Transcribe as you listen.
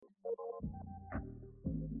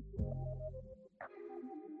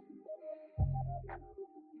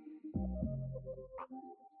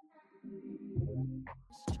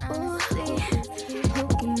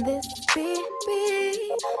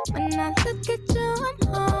with you, I'm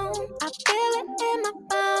home. I feel it in my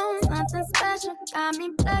bones. Something special got me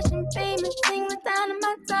blushing, beaming, tingling down to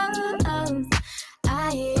my toes.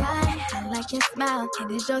 I like your smile.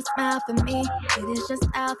 It is your smile for me. It is just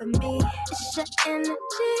out for me. It's your energy.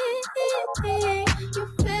 You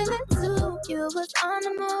feel it too. You was on the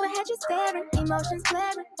move, had you staring, emotions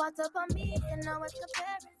glaring. Walked up on me, and I was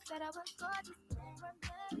comparing. Said I was gorgeous.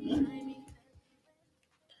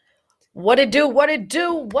 What it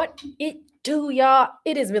do, y'all?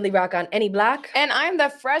 It is Millie Rock on Any Block. And I'm the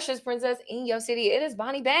freshest princess in your city. It is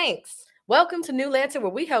Bonnie Banks. Welcome to New Lantern,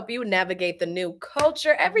 where we help you navigate the new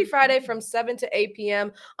culture every Friday from 7 to 8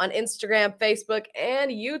 p.m. on Instagram, Facebook,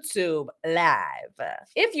 and YouTube live.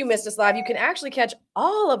 If you missed us live, you can actually catch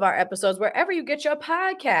all of our episodes wherever you get your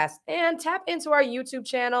podcast, and tap into our YouTube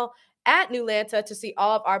channel at New Lanta to see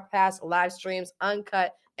all of our past live streams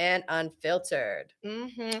uncut and unfiltered.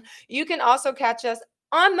 You can also catch us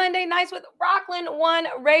on Monday nights with Rockland One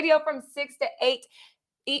Radio from 6 to 8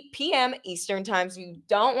 p.m. Eastern time. So you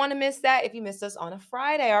don't want to miss that if you missed us on a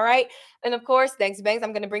Friday, all right? And of course, thanks to Banks,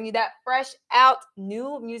 I'm going to bring you that fresh out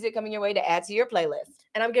new music coming your way to add to your playlist.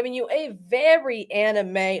 And I'm giving you a very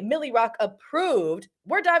anime, Millie Rock approved.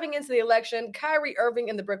 We're diving into the election, Kyrie Irving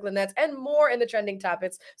and the Brooklyn Nets, and more in the trending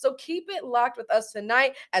topics. So keep it locked with us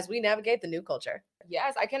tonight as we navigate the new culture.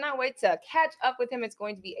 Yes, I cannot wait to catch up with him. It's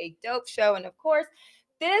going to be a dope show. And of course,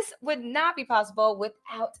 this would not be possible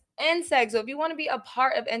without NSEG. So if you want to be a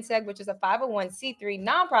part of NSEG, which is a 501c3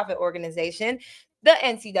 nonprofit organization, the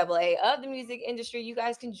NCAA of the music industry, you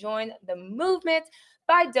guys can join the movement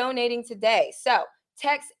by donating today. So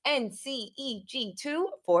text NCEG to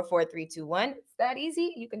 44321. It's that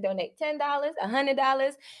easy. You can donate $10,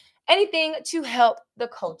 $100, anything to help the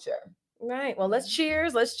culture. Right. Well, let's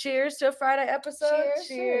cheers. Let's cheers to a Friday episode.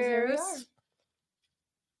 Cheers.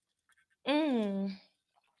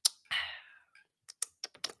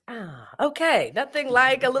 Okay, nothing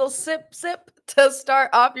like a little sip to start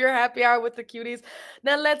off your happy hour with the cuties.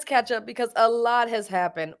 Now let's catch up because a lot has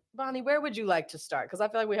happened. Bonnie, where would you like to start? Because I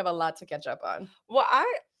feel like we have a lot to catch up on. Well,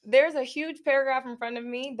 there's a huge paragraph in front of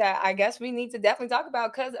me that I guess we need to definitely talk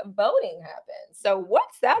about because voting happened. So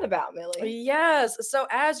what's that about, Millie? Yes. So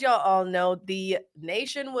as y'all all know, the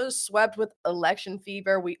nation was swept with election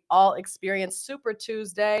fever. We all experienced Super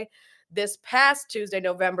Tuesday this past Tuesday,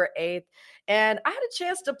 November 8th. And I had a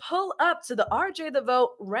chance to pull up to the RJ The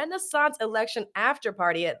Vote Renaissance Election After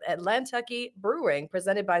Party at Lantucky Brewing,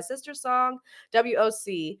 presented by Sister Song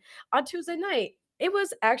WOC on Tuesday night. It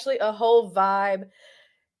was actually a whole vibe.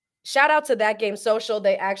 Shout out to That Game Social.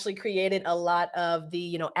 They actually created a lot of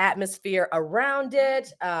the, atmosphere around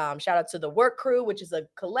it. Shout out to the Work Crew, which is a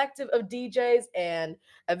collective of DJs and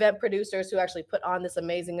event producers who actually put on this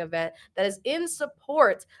amazing event that is in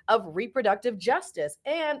support of reproductive justice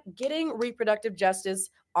and getting reproductive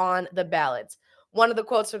justice on the ballots. One of the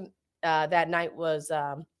quotes from that night was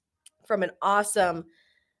from an awesome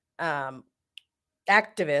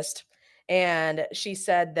activist. And she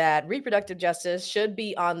said that reproductive justice should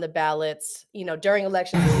be on the ballots, during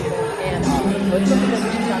election season. And it's something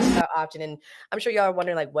that she talks about often. And I'm sure y'all are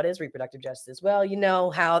wondering, what is reproductive justice? Well, you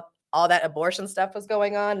know how all that abortion stuff was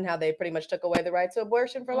going on and how they pretty much took away the right to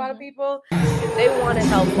abortion for a lot of people. They want to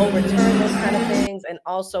help overturn those kind of things and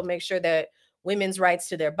also make sure that women's rights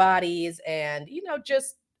to their bodies and,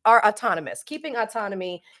 just are autonomous, keeping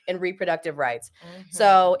autonomy and reproductive rights.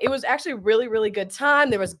 So it was actually really, really good time.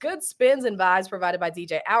 There was good spins and vibes provided by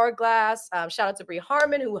DJ Hourglass. Shout out to Bree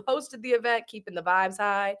Harmon, who hosted the event, keeping the vibes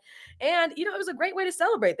high. And, it was a great way to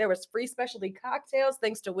celebrate. There was free specialty cocktails,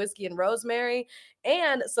 thanks to Whiskey and Rosemary,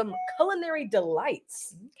 and some culinary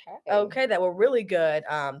delights. Okay, that were really good.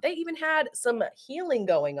 They even had some healing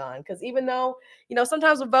going on, because even though,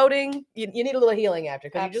 sometimes with voting, you need a little healing after,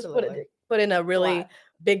 because you just put in a really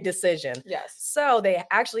big decision. Yes. So they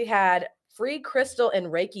actually had free crystal and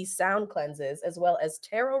Reiki sound cleanses, as well as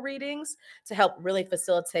tarot readings to help really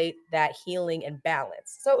facilitate that healing and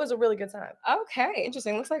balance. So it was a really good time. Okay,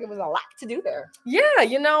 interesting. Looks like it was a lot to do there. Yeah,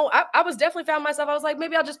 I was definitely found myself, I was like,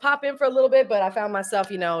 maybe I'll just pop in for a little bit, but I found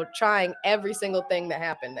myself, trying every single thing that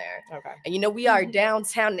happened there. Okay. And we are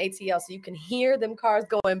downtown in ATL, so you can hear them cars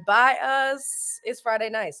going by us. It's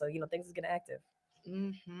Friday night, so things is getting active.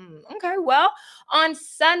 Okay, well, on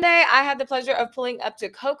Sunday, I had the pleasure of pulling up to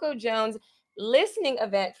Coco Jones' listening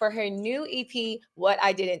event for her new EP, What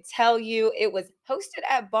I Didn't Tell You. It was hosted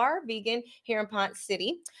at Bar Vegan here in Ponce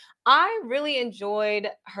City. I really enjoyed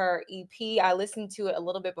her EP. I listened to it a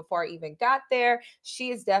little bit before I even got there.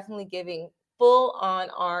 She is definitely giving full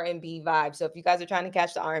on R&B vibes. So if you guys are trying to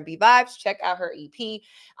catch the R&B vibes, check out her EP.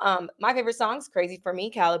 My favorite songs, Crazy for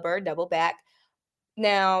Me, Caliber, Double Back,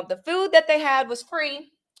 Now, the food that they had was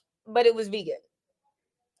free, but it was vegan.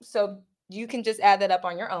 So you can just add that up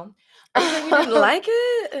on your own. Are you saying you didn't like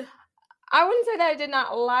it? I wouldn't say that I did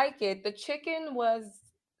not like it. The chicken was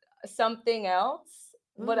something else,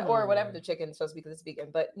 or whatever the chicken is supposed to be because it's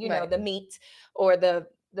vegan. But you know, Right. the meat or the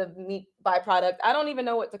meat byproduct. I don't even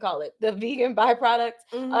know what to call it. The vegan byproduct.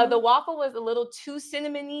 Mhm. The waffle was a little too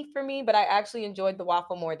cinnamony for me, but I actually enjoyed the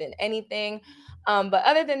waffle more than anything. But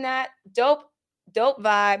other than that, dope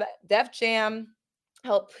vibe. Def Jam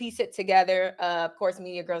helped piece it together. Of course,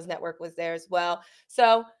 Media Girls Network was there as well.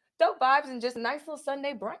 So dope vibes and just a nice little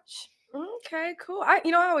Sunday brunch. Okay, cool. I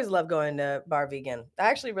always love going to Bar Vegan. I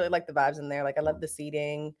actually really like the vibes in there. Like I love the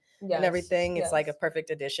seating and everything. It's like a perfect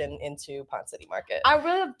addition into Pond City Market. I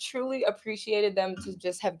really truly appreciated them to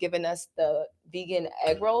just have given us the vegan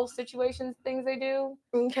egg roll situations things they do.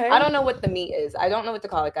 Okay. I don't know what the meat is. I don't know what to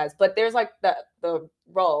call it, guys. But there's like the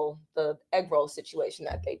roll, the egg roll situation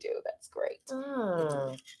that they do. That's great.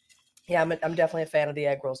 Yeah, I'm definitely a fan of the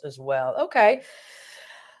egg rolls as well. Okay.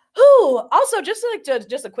 Who also just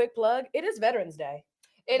a quick plug. It is Veterans Day.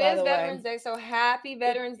 It is Veterans Day, so happy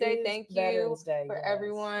Veterans Day. Thank you for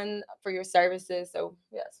everyone for your services. So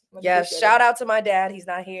yes, shout out to my dad. He's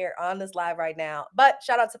not here on this live right now, but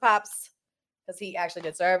shout out to Pops because he actually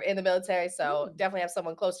did serve in the military. So definitely have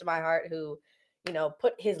someone close to my heart who,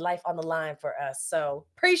 put his life on the line for us. So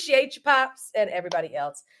appreciate you, Pops, and everybody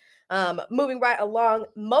else. Moving right along,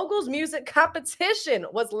 Moguls Music Competition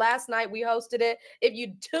was last night. We hosted it. If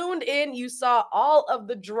you tuned in, you saw all of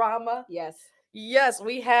the drama. Yes,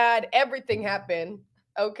 we had everything happen.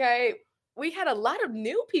 Okay. We had a lot of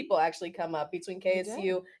new people actually come up between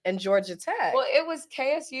KSU and Georgia Tech. Well, it was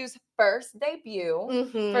KSU's first debut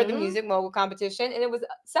for the Music Mogul Competition, and it was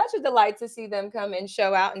such a delight to see them come and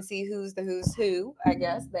show out and see who's who. I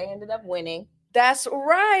guess they ended up winning. That's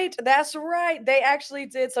right. They actually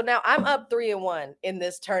did. So now I'm up 3-1 in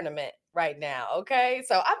this tournament right now. Okay.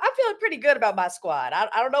 So I'm feeling pretty good about my squad. I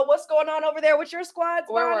don't know what's going on over there with your squad.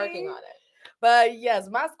 We're working on it. But yes,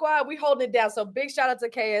 my squad, we holding it down. So big shout out to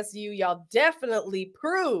KSU. Y'all definitely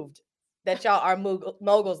proved that y'all are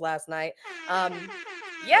moguls last night.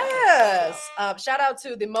 Yes. Shout out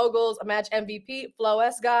to the Moguls match MVP, Flo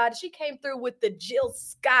S. God. She came through with the Jill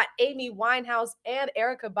Scott, Amy Winehouse, and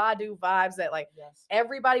Erykah Badu vibes that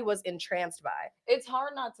everybody was entranced by. It's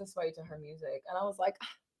hard not to sway to her music. And I was like,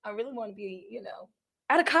 I really want to be,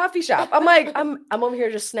 at a coffee shop. I'm like, I'm over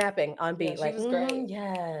here just snapping on beat. Yeah, she was great.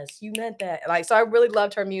 Yes, you meant that. So I really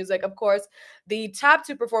loved her music. Of course, the top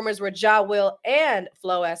two performers were Ja Will and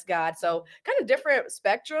Flo S. God. So kind of different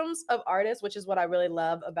spectrums of artists, which is what I really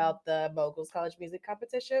love about the Moguls College Music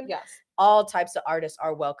Competition. Yes. All types of artists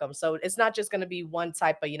are welcome. So it's not just going to be one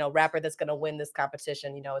type of, rapper that's going to win this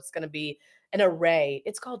competition. It's going to be an array.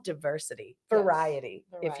 It's called diversity, variety,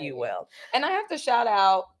 if you will. And I have to shout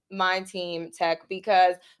out my team, Tech,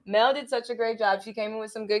 because Mel did such a great job. She came in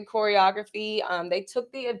with some good choreography. They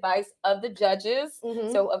took the advice of the judges.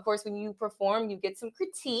 So of course, when you perform, you get some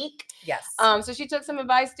critique. Yes. So she took some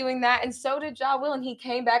advice doing that, and so did Ja Will, and he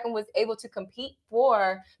came back and was able to compete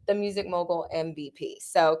for the Music Mogul MVP.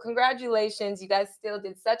 So congratulations, you guys still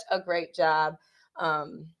did such a great job.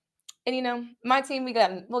 And my team, we'll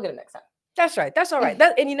get it next time. That's right. That's all right.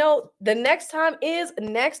 And the next time is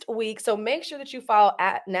next week. So make sure that you follow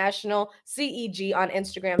at National CEG on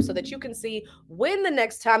Instagram so that you can see when the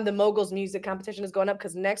next time the Moguls Music Competition is going up,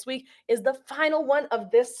 because next week is the final one of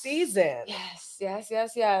this season. Yes.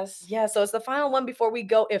 Yeah, so it's the final one before we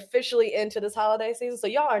go officially into this holiday season. So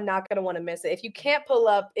y'all are not going to want to miss it. If you can't pull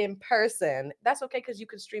up in person, that's okay, because you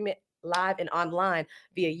can stream it live and online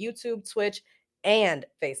via YouTube, Twitch, and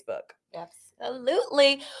Facebook.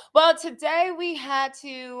 Absolutely. Well, today we had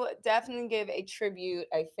to definitely give a tribute,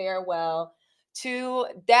 a farewell to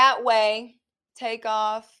That Way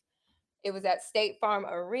Takeoff. It was at State Farm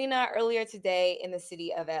Arena earlier today in the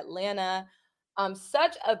city of Atlanta.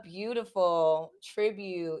 Such a beautiful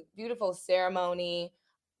tribute, beautiful ceremony.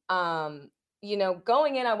 Going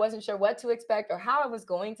in, I wasn't sure what to expect or how I was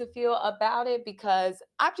going to feel about it, because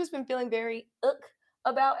I've just been feeling very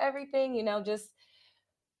about everything, just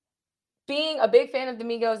being a big fan of the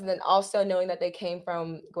Migos, and then also knowing that they came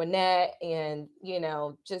from Gwinnett, and,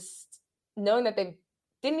 just knowing that they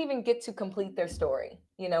didn't even get to complete their story,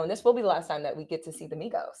 and this will be the last time that we get to see the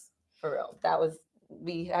Migos for real.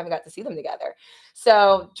 We haven't got to see them together.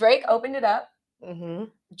 So Drake opened it up.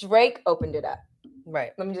 Drake opened it up.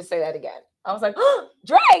 Right. Let me just say that again. I was like, oh,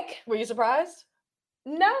 Drake! Were you surprised?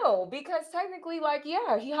 No, because technically,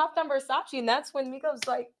 he hopped on Versace, and that's when Migos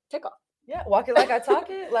take off. Yeah, walk it like I talk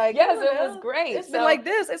it. Like, Yes, come on it was now. great. It's been So- like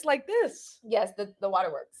this. It's like this. Yes, the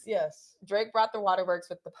Waterworks. Yes. Drake brought the Waterworks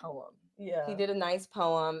with the poem. Yeah. He did a nice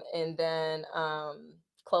poem, and then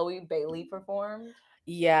Chloe Bailey performed.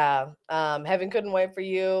 Yeah. Heaven Couldn't Wait for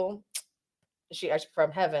You. She actually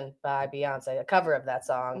From Heaven by Beyonce, a cover of that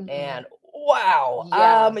song. Mhm. And wow.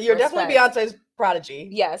 Yeah, You're definitely respect. Beyonce's prodigy.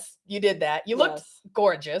 Yes. You did that. You looked Yes.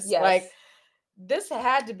 gorgeous. Yes. Like, this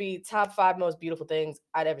had to be top 5 most beautiful things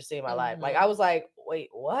I'd ever seen in my life. Like, I was like, wait,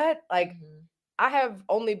 what? Like, Mhm. I have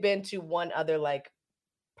only been to one other like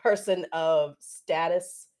person of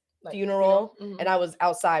status Like, funeral, mhm. and I was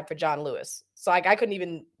outside for John Lewis. So like I couldn't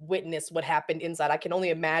even witness what happened inside. I can only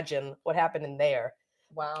imagine what happened in there.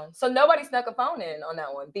 Wow. So nobody snuck a phone in on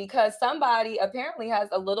that one because somebody apparently has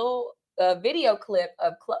a little video clip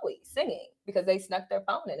of Chloe singing because they snuck their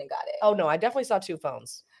phone in and got it. Oh no, I definitely saw 2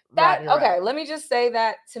 phones. That riding around. okay, let me just say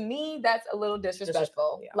that to me that's a little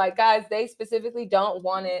disrespectful. Yeah. Like guys, they specifically don't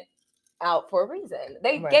want it out for a reason.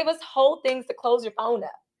 They Right. gave us whole things to close your phone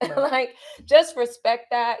up. Right. Like just respect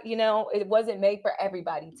that, you know, it wasn't made for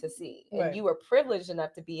everybody to see. And Right. you were privileged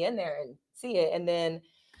enough to be in there and see it. And then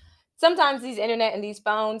sometimes these internet and these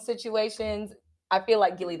phone situations, I feel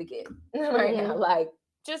like Gilly the Kid right now. Mhm. Like,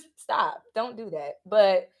 just stop. Don't do that.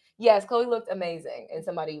 But yes, Chloe looked amazing, and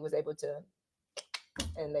somebody was able to,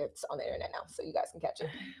 and it's on the internet now, so you guys can catch it.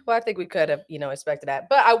 Well, I think we could have, expected that.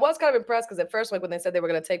 But I was kind of impressed because at first, like when they said they were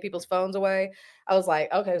going to take people's phones away, I was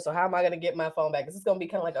like, okay, so how am I going to get my phone back? Is this going to be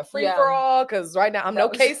kind of like a free for all? Because right now I'm That no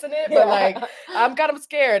was- casing it, but like I'm kind of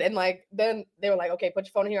scared. And like then they were like, okay, put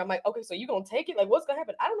your phone in here. I'm like, okay, so you gonna take it? Like, what's gonna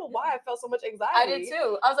happen? I don't know why I felt so much anxiety. I did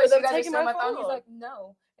too. I was like, But so you them guys are taking still my my phone? He's phone. like,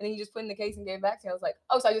 no. And then he just put it in the case and gave it back to me. I was like,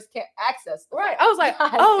 oh, so I just can't access the Right. phone. I was like,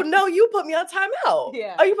 God. oh no, you put me on timeout.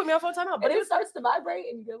 Yeah. Oh, you put me on phone timeout. And But it starts to vibrate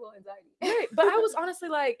and you get a little anxiety. right. But I was honestly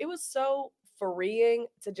like, it was so freeing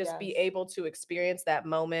to just be Yes. able to experience that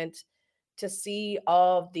moment, to see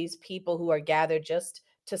all of these people who are gathered just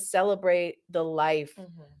to celebrate the life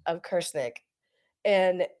of Kirsnick.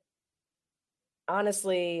 And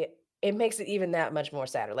honestly, it makes it even that much more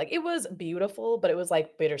sadder. Like it was beautiful, but it was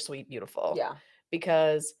like bittersweet beautiful. Yeah.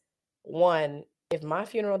 Because one, if my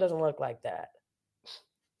funeral doesn't look like that,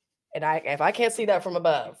 and if I can't see that from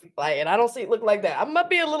above, like, and I don't see it look like that, I'm gonna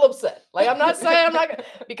be a little upset. Like I'm not saying I'm not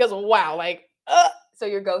because wow, like So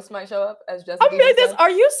your ghost might show up as Justin I mean, Bieber this. said? Are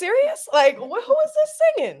you serious? Like, who is this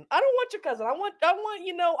singing? I don't want your cousin. I want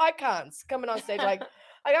icons coming on stage. Like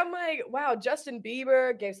I'm like, wow, Justin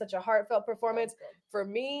Bieber gave such a heartfelt performance. That's good. For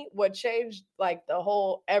me, what changed like the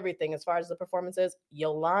whole everything as far as the performances,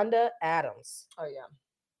 Yolanda Adams. Oh yeah.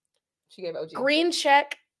 She gave OG. Green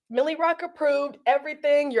check, Millie Rock approved,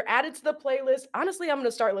 everything. You're added to the playlist. Honestly, I'm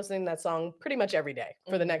gonna start listening to that song pretty much every day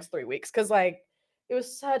for the Mhm. next 3 weeks. Cause like it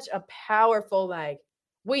was such a powerful, like,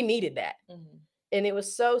 we needed that. Mhm. And it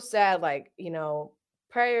was so sad, like,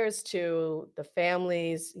 prayers to the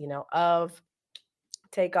families, of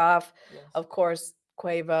Takeoff, Yes. of course,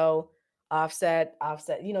 Quavo, Offset,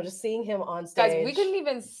 just seeing him on stage. Guys, we couldn't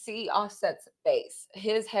even see Offset's face.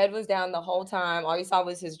 His head was down the whole time. All you saw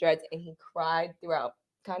was his dreads, and he cried throughout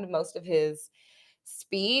kind of most of his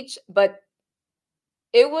speech. But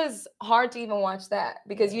it was hard to even watch that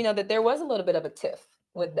because you know that there was a little bit of a tiff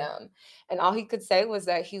with Mhm. them, and all he could say was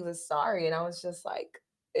that he was sorry. And I was just like,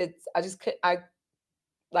 I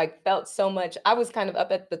like felt so much. I was kind of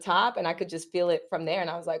up at the top, and I could just feel it from there. And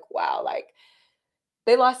I was like, wow, like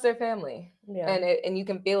they lost their family. Yeah. And you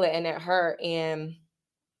can feel it and it hurt. And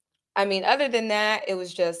I mean, other than that, it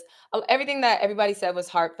was just everything that everybody said was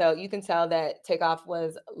heartfelt. You can tell that Takeoff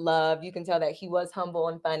was loved. You can tell that he was humble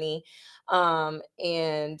and funny.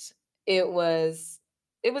 And it was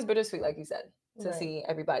bittersweet, like you said, to Right. see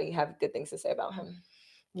everybody have good things to say about him.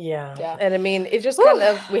 Yeah. Yeah. And I mean, it just Whew. kind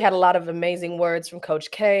of, we had a lot of amazing words from Coach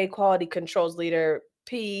K, quality controls leader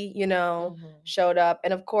P, showed up.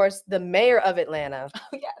 And of course, the mayor of Atlanta Oh,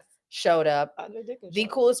 yes. showed up, Andre Dickens the showed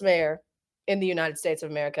up. coolest mayor in the United States of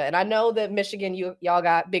America. And I know that Michigan, y'all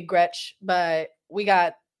got Big Gretch, but we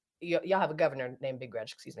got, y'all have a governor named Big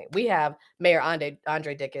Gretch, excuse me. We have Mayor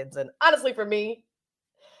Andre Dickens. And honestly, for me,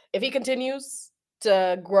 if he continues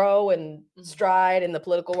to grow and stride in the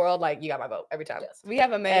political world, like, you got my vote every time. Yes. We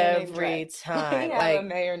have a mayor named Every Drake. time. We have a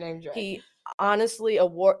mayor named Drake. He honestly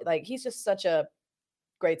he's just such a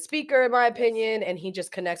great speaker in my opinion, and he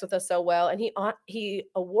just connects with us so well. And he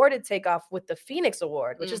awarded Takeoff with the Phoenix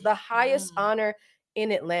Award, which is the highest honor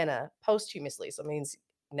in Atlanta posthumously. So it means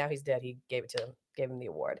now he's dead, he gave him the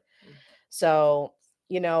award. So,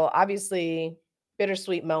 obviously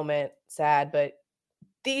bittersweet moment, sad, but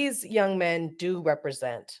these young men do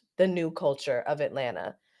represent the new culture of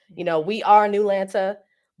Atlanta. We are New Atlanta,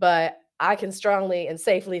 but I can strongly and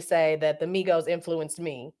safely say that the Migos influenced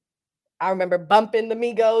me. I remember bumping the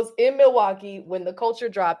Migos in Milwaukee when the culture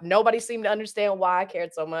dropped. Nobody seemed to understand why I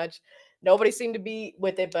cared so much. Nobody seemed to be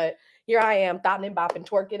with it, but here I am, thotting and bopping,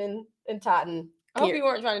 twerking and totting. I hope you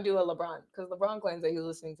weren't trying to do a LeBron, because LeBron claims that he was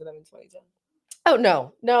listening to them in 2010. Oh,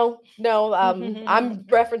 no. I'm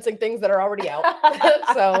referencing things that are already out.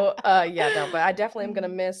 So, but I definitely am going to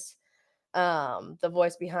miss the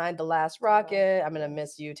voice behind The Last Rocket. I'm going to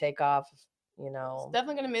miss you, Takeoff.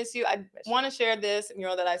 Definitely going to miss you. I want to share this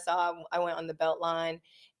mural that I saw. I went on the Beltline,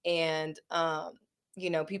 and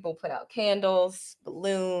people put out candles,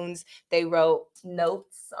 balloons. They wrote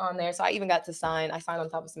notes on there. So I even got to sign. I signed on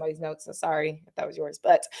top of somebody's notes. So sorry if that was yours,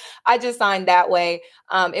 but I just signed that way.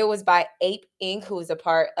 It was by Ape Inc., who is a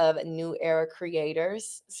part of New Era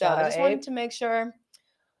Creators. So I just wanted to make sure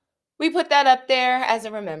we put that up there as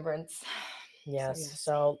a remembrance. Yes.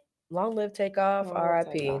 So long live Takeoff.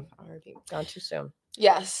 R.I.P. Gone too soon.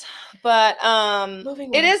 Yes, but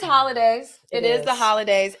it is holidays. It is the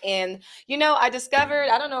holidays, and I discovered,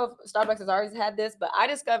 I don't know if Starbucks has always had this, but I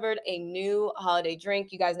discovered a new holiday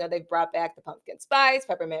drink. You guys know they've brought back the pumpkin spice,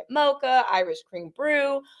 peppermint mocha, Irish cream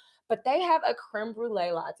brew, but they have a creme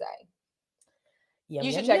brulee latte.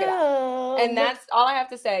 You should check it out. And that's all I have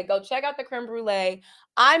to say. Go check out the creme brulee.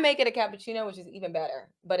 I make it a cappuccino, which is even better,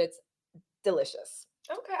 but it's delicious.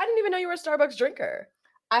 Okay, I didn't even know you were a Starbucks drinker.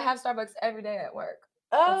 I have Starbucks every day at work.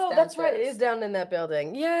 Oh, that's right. It is down in that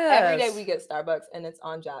building. Yeah. Every day we get Starbucks, and it's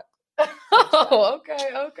on Jack. Oh,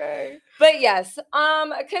 okay. But yes,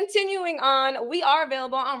 continuing on, we are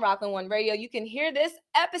available on Rockland One Radio. You can hear this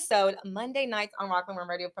episode Monday nights on Rockland One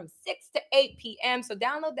Radio from 6 to 8 p.m. So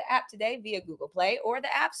download the app today via Google Play or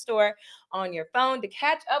the App Store on your phone to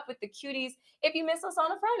catch up with the cuties if you miss us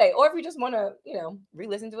on a Friday, or if you just want to,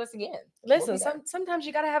 re-listen to us again. Listen, sometimes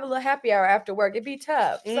you got to have a little happy hour after work. It'd be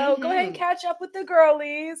tough. So go ahead and catch up with the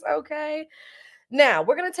girlies, okay? Now,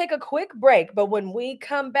 we're going to take a quick break, but when we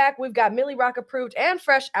come back, we've got Millie Rock approved and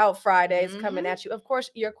Fresh Out Fridays coming at you. Of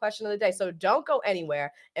course, your question of the day. So don't go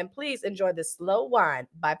anywhere, and please enjoy this Slow Wine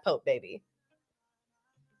by Pope Baby.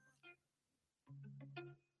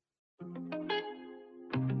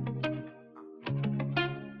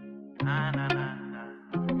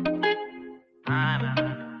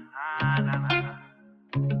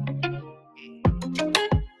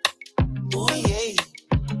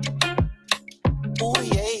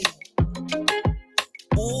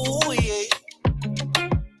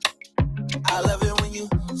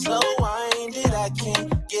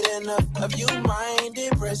 Of you mind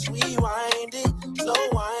it, press rewind it, slow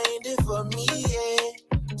wind it for me,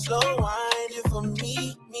 yeah. Slow wind it for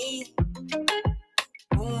me.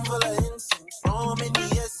 Room full of incense, from in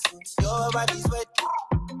the essence, your body's wet.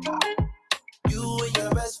 You and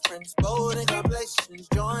your best friends, bold in complexions,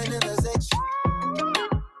 join in the section.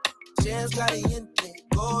 James caliente,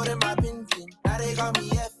 gold in my pinkin, now they call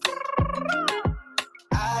me F.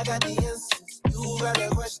 I got the answers, you got the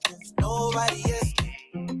questions, nobody else.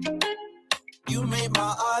 You made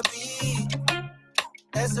my heart beat,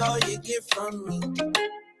 that's all you get from me.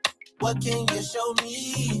 What can you show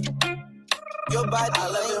me? Your body, I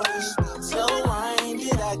love it when you so wind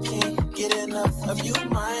it. I can't get enough of you,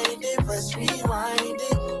 mind it. Press rewind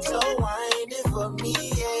it, so wind it for me,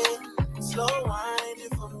 yeah. Slow wind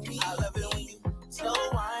it for me. I love it when you slow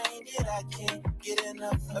wind it. I can't get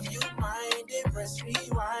enough of you, mind it. Press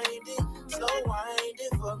rewind it, slow wind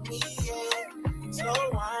it for me, yeah. Slow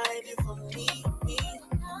wind it for me.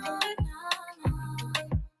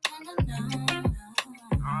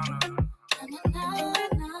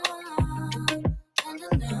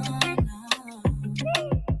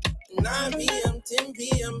 PM, 10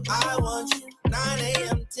 PM, I want you. 9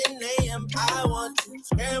 AM, 10 AM, I want you.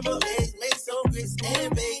 Scramble eggs, make some grits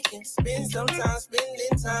and bacon. Spend some time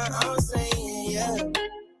spending time, I'm saying, yeah.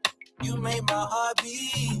 You make my heart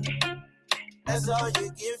beat. That's all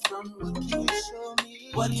you get from me.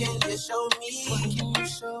 What can you show me? What can you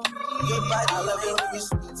show me? Your body, I love it when you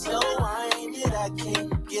speak. So wind it, I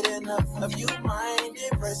can't get enough of you, mind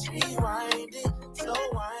it. Press rewind it, so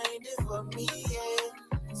wind it for me, yeah.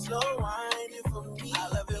 Slow wind it for me. I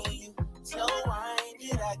love it when you slow wind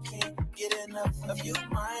it. I can't get enough of you,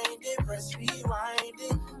 mind it. Press rewind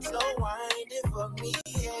it, slow wind it for me,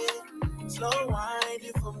 yeah. Slow wind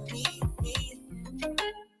it for me.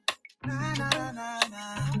 Na na na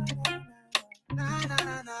na na na na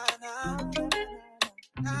na na na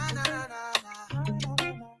na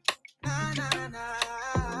na na na.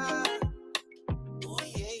 Oh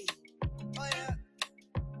yeah, oh yeah,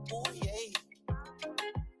 oh yeah.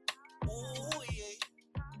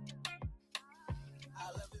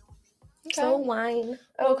 Slow wine.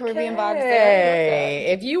 Little Caribbean vibes there. Okay.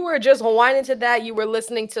 If you were just whining to that, you were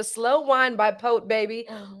listening to Slow Wine by Pote Baby,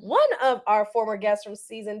 one of our former guests from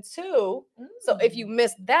season 2. So if you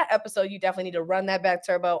missed that episode, you definitely need to run that back,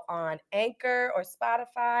 Turbo, on Anchor or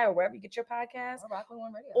Spotify or wherever you get your podcast. Or Rockland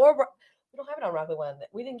One Radio. We don't have it on Rockland One.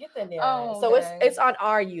 We didn't get that yet. Oh, so dang. it's on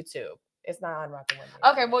our YouTube. It's not on Rockland One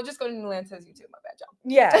yet. Okay, well, just go to New Lance's YouTube. My bad, y'all.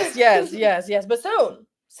 Yes. But soon.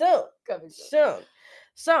 Coming soon.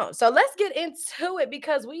 So let's get into it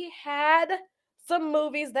because we had some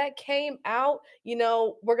movies that came out. You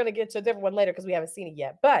know, we're going to get to a different one later because we haven't seen it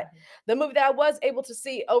yet. But the movie that I was able to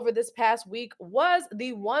see over this past week was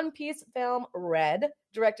the One Piece film Red,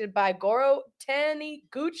 directed by Goro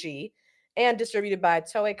Taniguchi and distributed by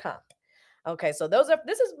Toei Comp. Okay, so this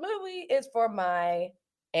movie is for my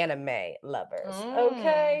anime lovers.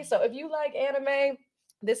 Okay, so if you like anime,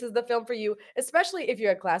 this is the film for you, especially if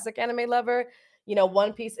you're a classic anime lover. You know,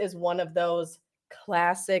 One Piece is one of those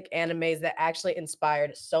classic animes that actually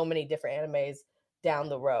inspired so many different animes down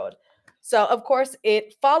the road. So, of course,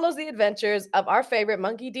 it follows the adventures of our favorite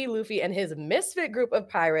Monkey D. Luffy and his misfit group of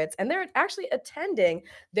pirates, and they're actually attending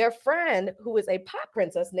their friend who is a pop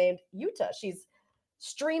princess named Yuta. She's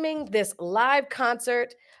streaming this live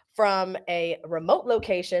concert from a remote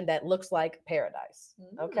location that looks like paradise.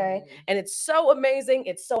 Okay. And it's so amazing.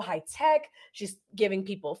 It's so high tech. She's giving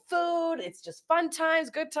people food. It's just fun times,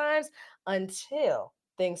 good times, until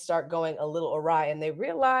things start going a little awry and they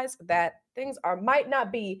realize that things might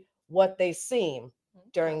not be what they seem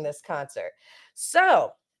during this concert.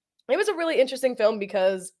 So it was a really interesting film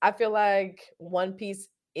because I feel like One Piece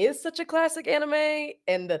is such a classic anime,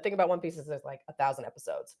 and the thing about One Piece is there's like 1,000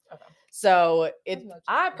 episodes. Okay. So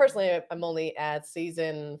I personally am only at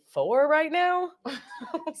season 4 right now.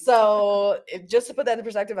 So just to put that in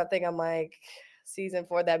perspective, I think I'm like season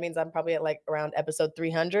 4. That means I'm probably at like around episode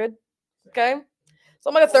 300. Okay. So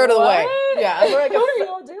I'm like a third of the way. Yeah. I'm like what are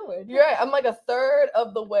y'all doing? You're right. I'm like a third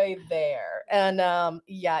of the way there. And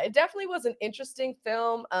yeah, it definitely was an interesting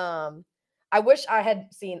film. I wish I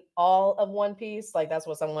had seen all of One Piece. Like that's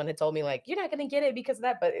what someone had told me, like, you're not going to get it because of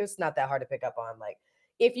that, but it's not that hard to pick up on. Like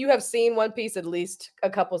if you have seen One Piece at least a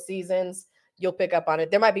couple seasons, you'll pick up on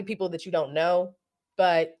it. There might be people that you don't know,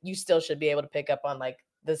 but you still should be able to pick up on like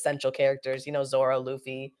the essential characters, you know, Zoro,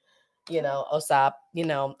 Luffy, you know, Usopp, you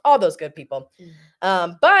know, all those good people.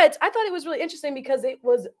 But I thought it was really interesting because it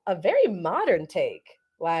was a very modern take.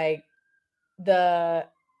 Like the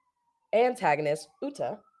antagonist,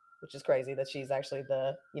 Uta, which is crazy that she's actually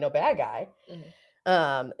the, you know, bad guy.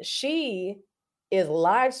 She is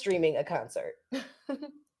live streaming a concert.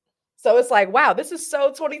 So it's like, wow, this is so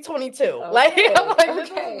 2022. Okay. Like, I'm like, this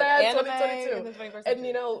is bad 2022. And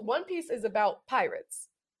you know, One Piece is about pirates.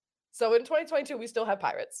 So in 2022, we still have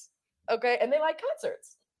pirates. Okay. And they like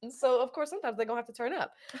concerts. And so of course, sometimes they're gonna have to turn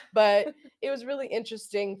up. But it was really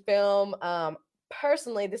interesting film.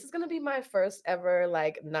 Personally, this is gonna be my first ever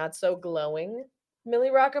like not so glowing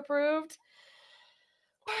Millie Rock approved.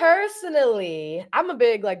 Personally, I'm a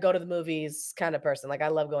big like go to the movies kind of person. Like I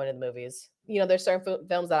love going to the movies. You know, there's certain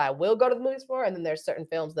films that I will go to the movies for, and then there's certain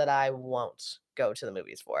films that I won't go to the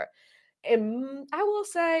movies for. And I will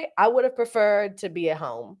say I would have preferred to be at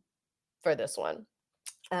home for this one.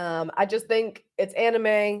 I just think it's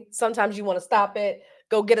anime. Sometimes you want to stop it,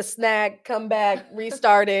 go get a snack, come back,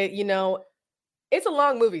 restart it. You know, it's a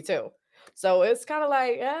long movie too. So it's kind of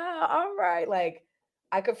like, yeah, all right. Like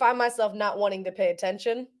I could find myself not wanting to pay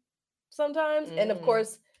attention sometimes. And of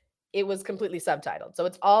course, it was completely subtitled. So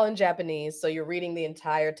it's all in Japanese. So you're reading the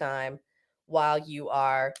entire time while you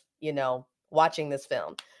are, you know, watching this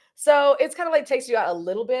film. So it's kind of like takes you out a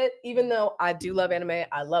little bit, even though I do love anime.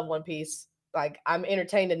 I love One Piece. Like I'm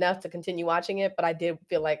entertained enough to continue watching it, but I did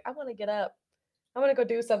feel like I want to get up. I want to go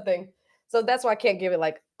do something. So that's why I can't give it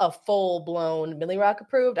like a full-blown Millie Rock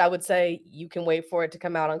approved. I would say you can wait for it to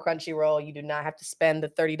come out on Crunchyroll. You do not have to spend the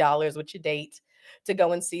 $30 with your date to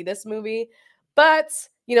go and see this movie. But,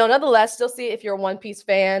 you know, nonetheless, still see it if you're a One Piece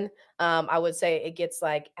fan. I would say it gets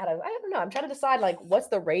like, I don't know. I'm trying to decide like what's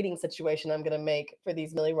the rating situation I'm going to make for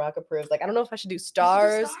these Millie Rock approved. Like, I don't know if I should do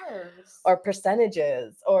stars or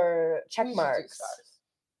percentages or check marks.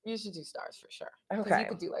 You should do stars for sure. Okay. You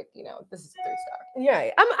could do like, you know, this is 3-star. Yeah.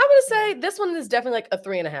 I'm going to say this one is definitely like a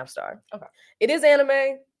 3.5 star. Okay. It is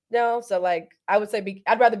anime. No. So like, I would say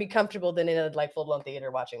I'd rather be comfortable than in a like full-blown theater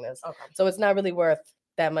watching this. Okay. So it's not really worth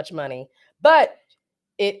that much money, but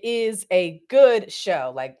it is a good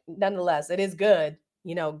show. Like nonetheless, it is good,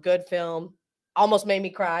 you know, good film. Almost made me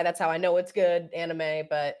cry. That's how I know it's good anime,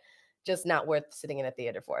 but just not worth sitting in a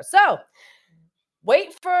theater for. So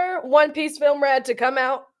wait for One Piece film Red to come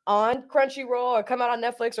out on Crunchyroll or come out on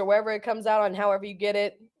Netflix or wherever it comes out on, however you get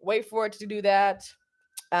it. Wait for it to do that.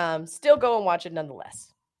 Still go and watch it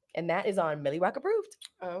nonetheless. And that is on Millie Rock approved.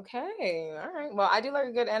 Okay, all right. Well, I do like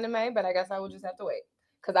a good anime, but I guess I will just have to wait.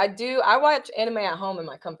 Because I watch anime at home in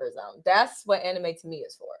my comfort zone. That's what anime to me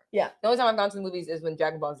is for. Yeah. The only time I've gone to the movies is when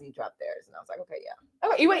Dragon Ball Z dropped theirs. And I was like, okay, yeah.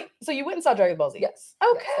 Oh, you went and saw Dragon Ball Z? Yes.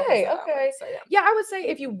 Okay, Yes, I saw that okay. one, so yeah. Yeah, I would say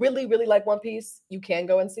if you really, really like One Piece, you can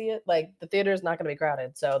go and see it. Like the theater is not going to be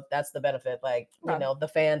crowded, so that's the benefit. Like Right. you know, the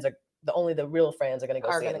fans are only the real fans are going to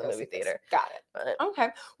go see it in the Gonna movie see this. theater. Got it. But Okay.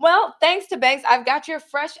 Well, thanks to Banks. I've got your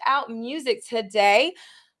fresh out music today.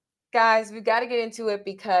 Guys, we've got to get into it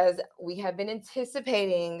because we have been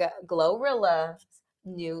anticipating Glorilla's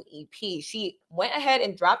new EP. She went ahead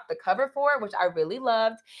and dropped the cover for it, which I really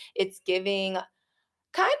loved. It's giving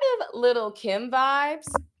kind of Little Kim vibes.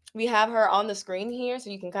 We have her on the screen here so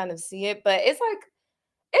you can kind of see it, but it's like,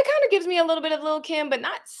 it kind of gives me a little bit of Lil' Kim, but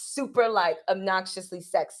not super like obnoxiously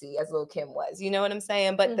sexy as Lil' Kim was. You know what I'm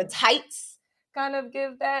saying? But the tights kind of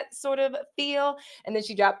give that sort of feel. And then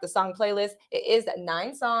she dropped the song playlist. It is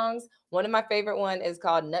 9 songs. One of my favorite one is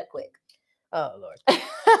called Nut Quick. oh Lord,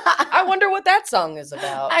 I wonder what that song is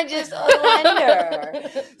about. I just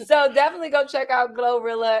wonder. So definitely go check out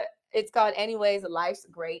Glorilla. It's called Anyways, Life's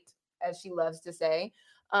Great, as she loves to say.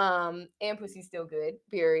 And pussy's still good,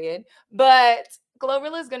 period. But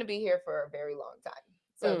Glorilla is going to be here for a very long time.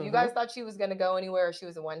 So if you guys thought she was going to go anywhere or she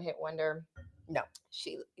was a one-hit wonder, no.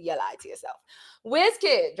 You lied to yourself.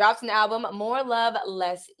 WizKid drops an album, More Love,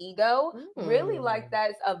 Less Ego. Really like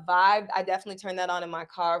that. It's a vibe. I definitely turned that on in my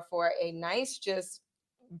car for a nice, just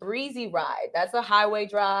breezy ride. That's a highway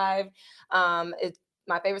drive.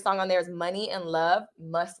 My favorite song on there is Money and Love.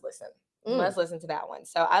 Must listen. Must listen to that one.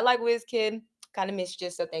 So I like WizKid. Kind of missed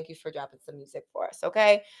you, so thank you for dropping some music for us,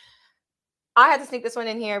 okay? I had to sneak this one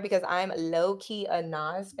in here because I'm low-key a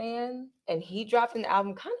Nas fan, and he dropped an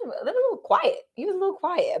album kind of a little quiet. He was a little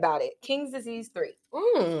quiet about it. King's Disease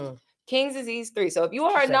 3. King's Disease 3. So if you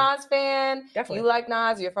are a Nas fan, you like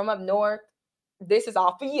Nas, you're from up north, this is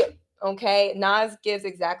all for you, okay? Nas gives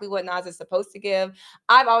exactly what Nas is supposed to give.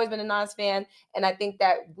 I've always been a Nas fan, and I think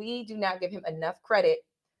that we do not give him enough credit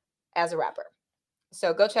as a rapper.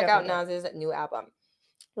 So go check out Nas's new album.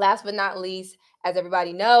 Last but not least, as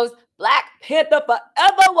everybody knows, Black Panther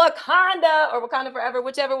Forever Wakanda, or Wakanda Forever,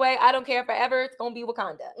 whichever way. I don't care. Forever, it's going to be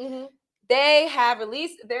Wakanda. They have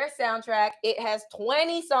released their soundtrack. It has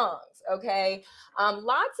 20 songs, okay?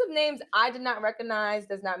 Lots of names I did not recognize.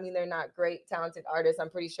 Does not mean they're not great, talented artists. I'm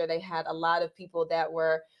pretty sure they had a lot of people that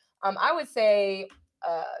were, I would say,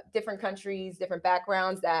 different countries, different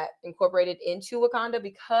backgrounds that incorporated into Wakanda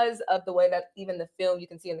because of the way that even the film you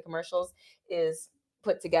can see in the commercials is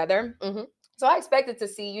put together. So I expected to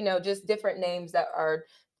see, you know, just different names that are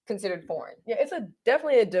considered foreign. Yeah, it's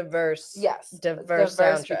definitely a diverse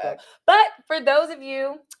soundtrack. People. But for those of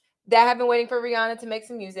you that have been waiting for Rihanna to make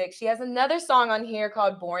some music, she has another song on here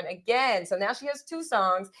called Born Again. So now she has 2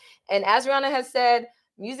 songs. And as Rihanna has said,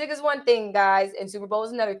 music is one thing, guys, and Super Bowl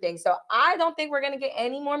is another thing. So I don't think we're going to get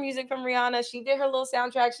any more music from Rihanna. She did her little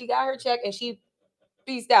soundtrack. She got her check, and she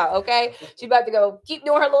peaced out, okay? She's about to go keep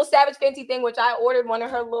doing her little Savage Fenty thing, which I ordered one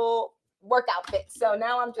of her little workout fits. So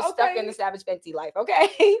now I'm just stuck in the Savage Fenty life,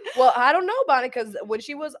 okay? Well, I don't know about it because when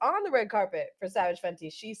she was on the red carpet for Savage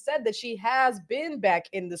Fenty, she said that she has been back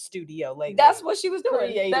in the studio lately. That's what she was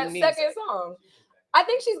doing. That music. Second song. I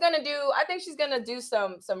think she's gonna do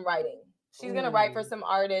some writing. She's gonna write for some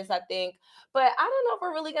artists, I think. But I don't know if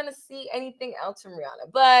we're really gonna see anything else from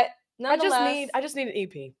Rihanna. But nonetheless, I just need an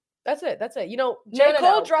EP. That's it. You know, J.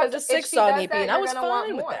 Cole dropped a 6-song EP, and I was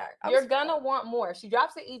fine with that. You're gonna want more. She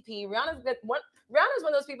drops an EP. Rihanna's one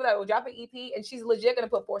of those people that will drop an EP, and she's legit gonna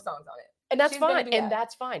put 4 songs on it, and that's fine. And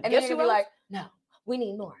that's fine. And guess who? Be like, no, we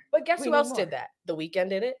need more. But guess who else did that? The Weeknd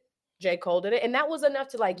did it. J. Cole did it, and that was enough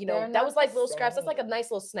to that was like little scraps. That's like a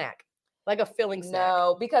nice little snack. Like a filling snack.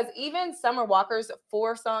 No, because even Summer Walker's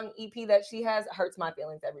 4-song EP that she has hurts my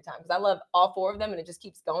feelings every time because I love all 4 of them and it just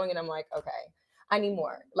keeps going and I'm like, okay, I need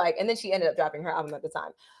more. And then she ended up dropping her album at the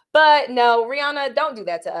time. But no, Rihanna, don't do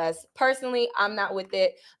that to us. Personally, I'm not with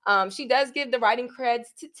it. She does give the writing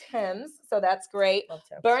creds to Tems, so that's great.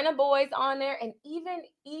 Burna Boy's on there, and even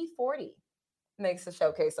E40 makes a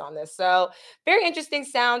showcase on this. So very interesting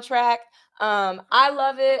soundtrack. I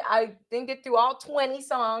love it. I didn't get through all 20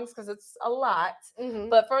 songs because it's a lot. Mhm.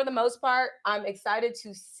 But for the most part, I'm excited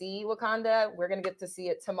to see Wakanda. We're going to get to see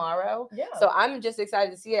it tomorrow. Yeah. So I'm just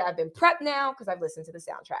excited to see it. I've been prepped now because I've listened to the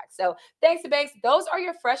soundtrack. So thanks to Banks. Those are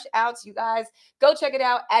your fresh outs, you guys. Go check it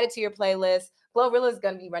out. Add it to your playlist. Glorilla is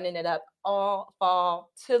going to be running it up all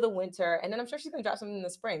fall to the winter. And then I'm sure she's going to drop something in the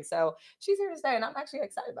spring. So she's here to stay, and I'm actually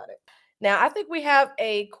excited about it. Now, I think we have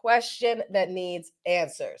a question that needs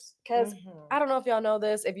answers because Mhm. I don't know if y'all know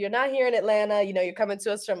this. If you're not here in Atlanta, you're coming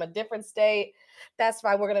to us from a different state. That's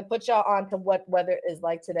fine. We're going to put y'all on to what weather is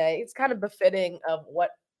like today. It's kind of befitting of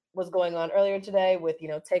what was going on earlier today with,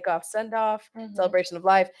 takeoff, send off, Mhm. celebration of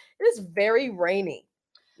life. It is very rainy.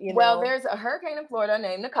 Well, there's a hurricane in Florida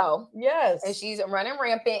named Nicole. Yes. And she's running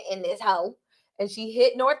rampant in this hole. And she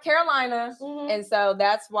hit North Carolina. Mhm. And so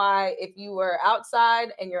that's why if you were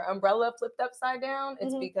outside and your umbrella flipped upside down,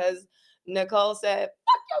 it's Mhm. because Nicole said,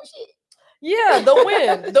 fuck your shit. Yeah, the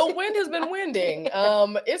wind has been winding.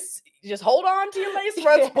 It's just hold on to your lace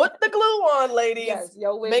fronts, put the glue on, ladies. Yes,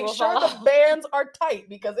 your wig Make will sure fall the off. bands are tight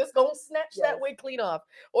because it's gonna snatch that Yes. wig clean off,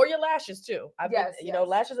 or your lashes too. Yes, yes.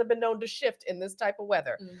 Lashes have been known to shift in this type of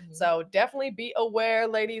weather, Mhm. so definitely be aware,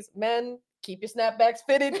 ladies. Men, keep your snapbacks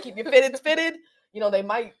fitted, keep your fitteds fitted. They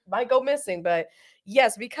might go missing, but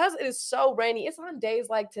yes, because it is so rainy. It's on days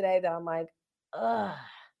like today that I'm like, ugh.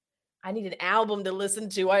 I need an album to listen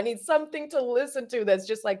to. I need something to listen to that's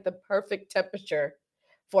just like the perfect temperature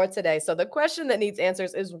for today. So the question that needs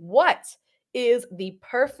answers is, what is the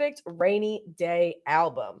perfect rainy day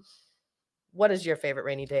album? What is your favorite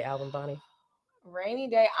rainy day album, Bonnie? Rainy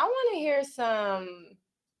day. I want to hear some.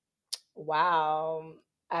 Wow.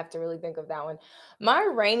 I have to really think of that one. My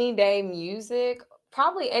rainy day music,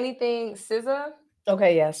 probably anything SZA.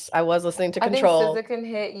 Okay, yes. I was listening to I think Control. SZA can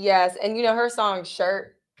hit. Yes. And her song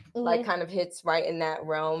Shirt like Mhm. kind of hits right in that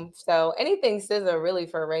realm. So anything SZA really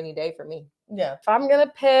for a rainy day for me. Yeah. If I'm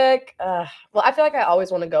gonna pick, well, I feel like I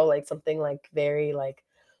always want to go like something like very like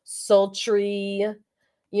sultry.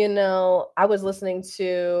 I was listening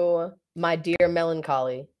to My Dear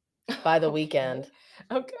Melancholy by The Weeknd.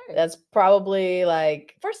 Okay. That's probably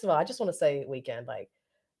like, first of all, I just want to say Weeknd, like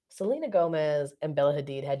Selena Gomez and Bella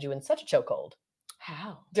Hadid had you in such a chokehold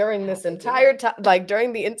How? during How'd this they do entire time, like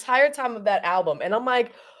during the entire time of that album. And I'm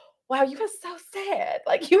like, wow, you were so sad.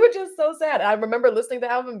 Like you were just so sad. And I remember listening to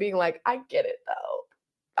the album and being like, I get it though.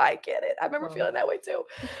 I get it. I remember feeling that way too.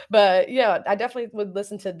 But yeah, I definitely would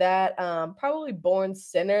listen to that. Probably Born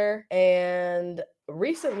Sinner. And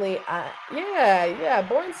recently,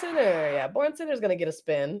 Born Sinner. Yeah, Born Sinner is gonna get a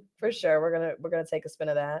spin for sure. We're gonna take a spin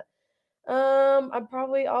of that. I'm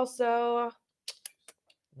probably also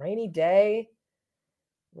Rainy Day.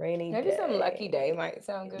 Maybe some Lucky Day might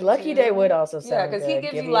sound good. Lucky Day would also sound because good. he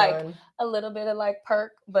gives you like a little bit of like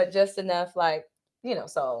perk, but just enough like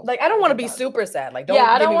so like I don't want to be super sad. Like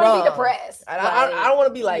I don't want to wrong. be depressed. I don't want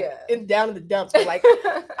to be like down in the dumps. But like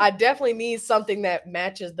I definitely need something that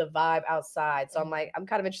matches the vibe outside. So I'm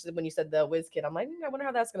kind of interested when you said the Wizkid. I'm like, I wonder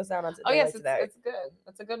how that's gonna sound on today. Oh yes, today. It's good.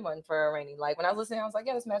 It's a good one for a rainy. Like when I was listening, I was like,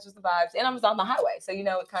 yeah, this matches the vibes, and I was on the highway, so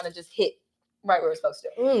it kind of just hit right where it's supposed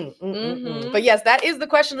to. But yes, that is the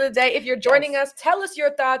question of the day. If you're joining us, tell us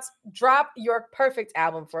your thoughts. Drop your perfect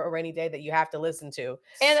album for a rainy day that you have to listen to.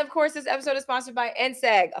 And of course, this episode is sponsored by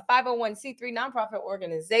NSEG, a 501c3 nonprofit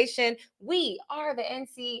organization. We are the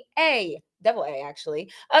NCAA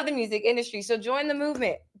actually of the music industry. So join the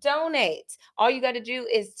movement. Donate. All you got to do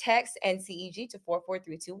is text NCEG to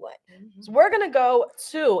 44321. So we're going to go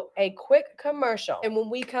to a quick commercial. And when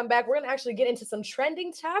we come back, we're going to actually get into some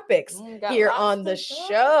trending topics here on the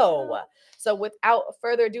show. So without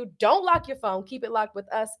further ado, don't lock your phone. Keep it locked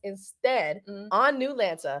with us instead on New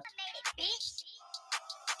Lanta.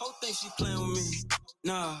 Whole thing she playing with me.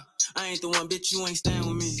 Nah, I ain't the one, bitch. You ain't staying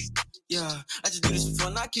with me. Yeah, I just do this for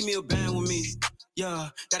fun. Now keep me a band with me. Yeah,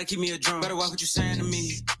 gotta keep me a drum. Better watch what you saying to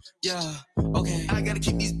me. Yeah, okay. I gotta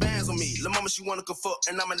keep these bands on me. Lil' mama, she wanna go fuck,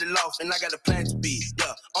 and I'm in the loft, and I got a plan to be.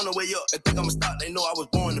 Yeah, on the way up, they think I'ma stop. They know I was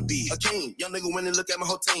born to be a king. Young nigga went and look at my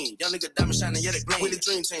whole team. Young nigga diamond shining, yeah, they gleam. With the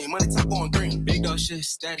dream team, money top on green. Big dog shit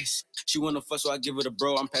status. She wanna fuck, so I give it a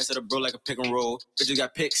bro. I'm passing a bro like a pick and roll. Bitches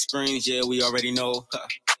got pick screens, yeah, we already know.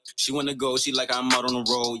 She wanna go, she like I'm out on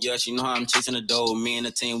the road. Yeah, she know how I'm chasing the dough. Me and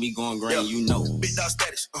the team, we going green, you know. Big dog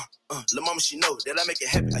status, lil' mama, she know that I make it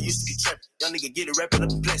happen. I used to be trapping. Young nigga get it, wrap it up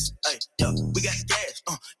and bless it. Ay, yeah, we got the gas,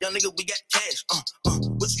 young nigga, we got cash.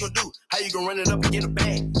 What you gonna do? How you gonna run it up and get a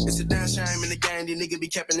bag? It's a damn shame in the game, these niggas be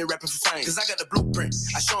capping and rapping for fame. Cause I got the blueprint,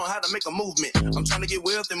 I show them how to make a movement. I'm trying to get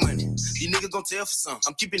wealth and money. These niggas gon' tell for some.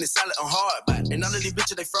 I'm keeping it solid on hard, but and all of these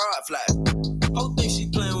bitches, they fraud fly. Whole thing she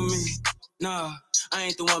playing with me. Nah, I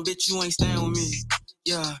ain't the one, bitch, you ain't staying with me.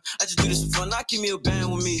 Yeah, I just do this for fun, not keep me a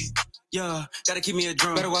band with me. Yeah, gotta keep me a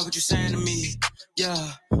drum. Better watch what you saying to me.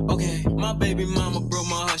 Yeah, okay. My baby mama broke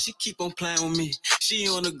my heart. She keep on playing with me. She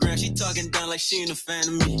on the ground, she talking down like she ain't a fan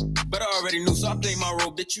of me. But I already knew, so I played my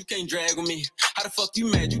role. Bitch, you can't drag with me. How the fuck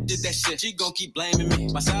you mad? You did that shit. She gon' keep blaming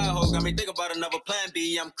me. My side hoe got me think about another plan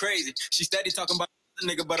B. I'm crazy. She steady talking about the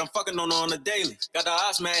nigga, but I'm fucking on her on a daily. Got the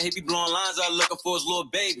ops man, he be blowing lines out looking for his little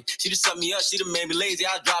baby. She just set me up, she done made me lazy.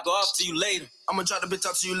 I'll drop her off to you later. I'ma drop the bitch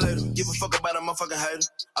off to you later. Give a fuck about a motherfucking hater.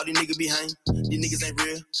 All these niggas be hanging. These niggas ain't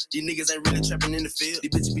real. These niggas ain't really trapping in the field.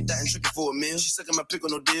 These bitches be dying tricky for a meal. She sucking my pick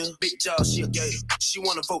on no deal. Big jaw, she a gator. She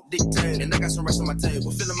wanna vote dictator. And I got some rest on my table.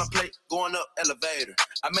 Filling my plate, going up elevator.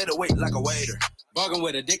 I made her wait like a waiter. Bargain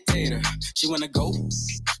with a dictator. She wanna go.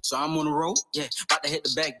 So I'm on the road, yeah. About to hit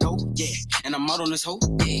the back door, yeah. And I'm out on this hoe,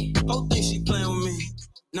 yeah. Both think she playing with me.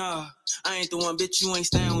 Nah, I ain't the one, bitch, you ain't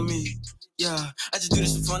staying with me. Yeah, I just do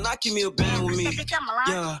this for fun, not keep me a band with me.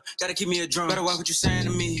 Yeah, gotta keep me a drum. Better watch what you saying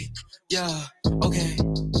to me. Yeah, okay.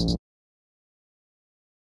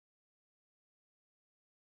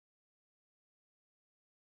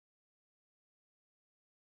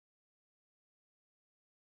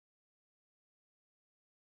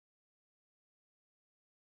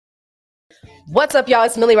 What's up, y'all?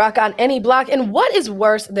 It's Millie Rock on Any Block. And what is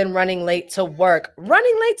worse than running late to work?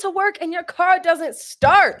 Running late to work and your car doesn't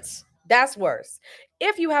start. That's worse.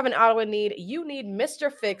 If you have an auto in need, you need Mr.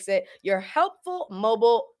 Fix-It, your helpful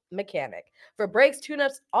mobile mechanic. For brakes,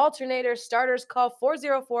 tune-ups, alternators, starters, call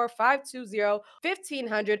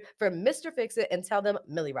 404-520-1500 for Mr. Fix-It and tell them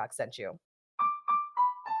Millie Rock sent you.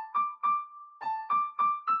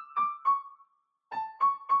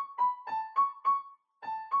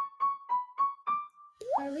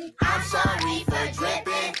 I'm sorry for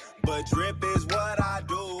dripping, but drip is what I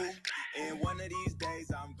do. And one of these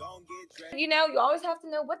days I'm gonna get dripped. You know, you always have to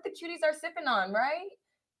know what the cuties are sipping on, right?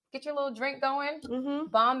 Get your little drink going.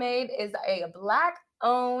 Bombade is a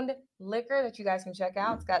Black-owned liquor that you guys can check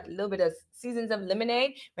out. It's got a little bit of Seasons of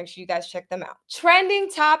Lemonade. Make sure you guys check them out. Trending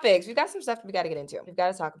topics. We've got some stuff we got to get into. We've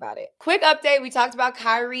got to talk about it. Quick update. We talked about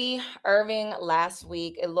Kyrie Irving last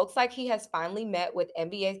week. It looks like he has finally met with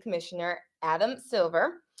NBA Commissioner Adam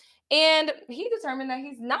Silver, and he determined that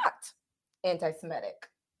he's not anti-Semitic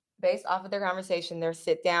based off of their conversation, their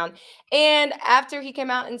sit down. And after he came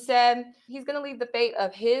out and said he's going to leave the fate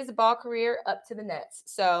of his ball career up to the Nets.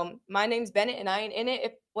 So my name's Bennett and I ain't in it.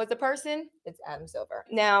 If was a person, it's Adam Silver.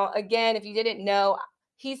 Now, again, if you didn't know,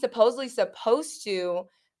 he's supposedly supposed to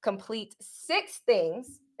complete 6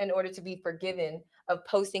 things in order to be forgiven of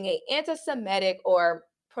posting a anti-Semitic or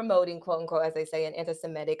promoting, quote unquote, as they say, an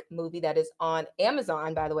anti-Semitic movie that is on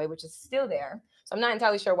Amazon, by the way, which is still there. So I'm not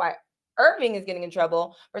entirely sure why Irving is getting in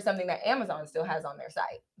trouble for something that Amazon still has on their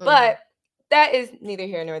site. But that is neither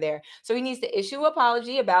here nor there. So he needs to issue an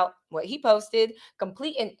apology about what he posted,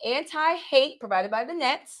 complete an anti-hate provided by the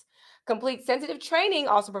Nets, complete sensitive training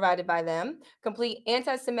also provided by them, complete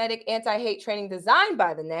anti-Semitic, anti-hate training designed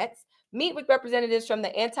by the Nets, meet with representatives from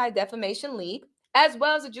the Anti-Defamation League, as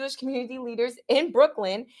well as the Jewish community leaders in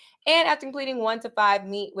Brooklyn. And after completing 1 to 5,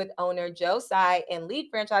 meet with owner Joe Tsai and lead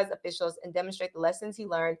franchise officials and demonstrate the lessons he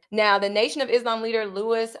learned. Now, the Nation of Islam leader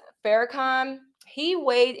Louis Farrakhan, he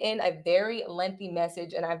weighed in a very lengthy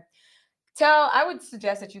message, and I would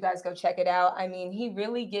suggest that you guys go check it out. I mean, he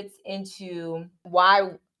really gets into why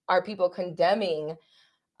are people condemning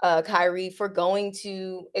Kyrie for going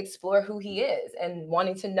to explore who he is and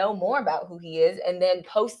wanting to know more about who he is, and then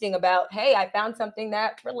posting about, hey, I found something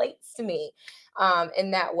that relates to me in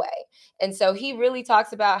that way. And so he really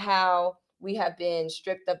talks about how we have been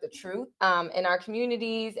stripped of the truth in our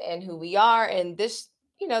communities and who we are. And this,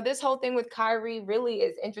 you know, this whole thing with Kyrie really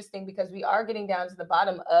is interesting because we are getting down to the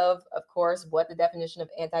bottom of course, what the definition of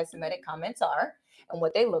anti-Semitic comments are and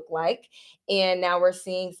what they look like. And now we're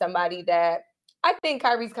seeing somebody that I think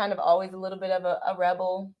Kyrie's kind of always a little bit of a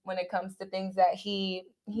rebel when it comes to things that he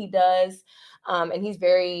does. And he's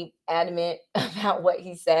very adamant about what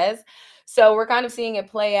he says. So we're kind of seeing it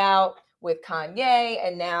play out with Kanye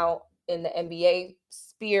and now in the NBA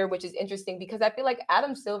sphere, which is interesting because I feel like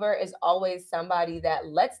Adam Silver is always somebody that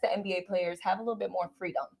lets the NBA players have a little bit more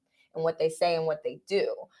freedom in what they say and what they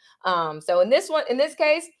do. So in this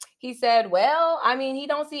case, he said, well, I mean, he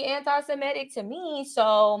don't see anti-Semitic to me,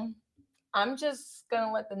 so I'm just going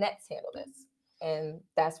to let the Nets handle this. And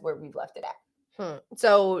that's where we've left it at.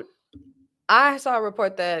 So I saw a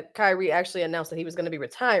report that Kyrie actually announced that he was going to be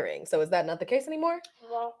retiring. So is that not the case anymore?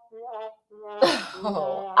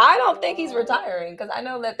 I don't think he's retiring because I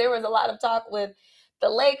know that there was a lot of talk with the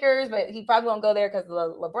Lakers, but he probably won't go there because of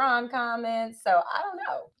the LeBron comments. So I don't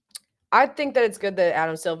know. I think that it's good that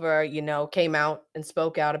Adam Silver, came out and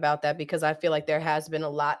spoke out about that, because I feel like there has been a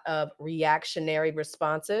lot of reactionary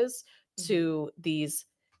responses to these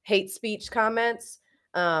hate speech comments.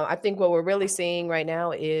 I think what we're really seeing right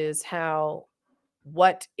now is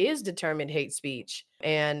what is determined hate speech,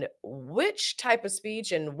 and which type of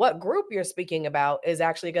speech and what group you're speaking about is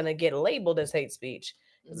actually going to get labeled as hate speech.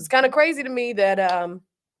 It's kind of crazy to me that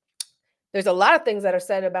there's a lot of things that are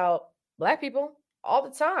said about Black people all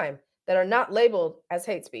the time that are not labeled as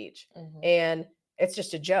hate speech. And it's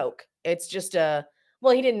just a joke. It's just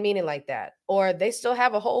well, he didn't mean it like that. Or they still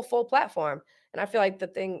have a whole full platform. And I feel like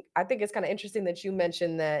I think it's kind of interesting that you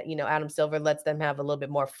mentioned that, Adam Silver lets them have a little bit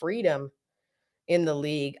more freedom in the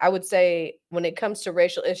league. I would say when it comes to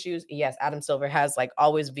racial issues, yes, Adam Silver has like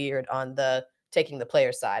always veered on taking the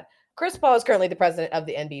player side. Chris Paul is currently the president of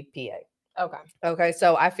the NBPA. Okay.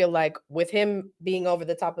 So I feel like with him being over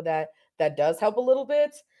the top of that does help a little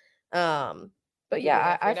bit. But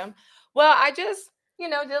yeah, I just,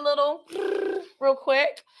 did a little real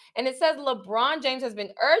quick. And it says LeBron James has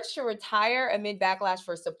been urged to retire amid backlash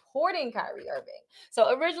for supporting Kyrie Irving.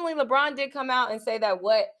 So originally LeBron did come out and say that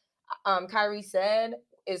what Kyrie said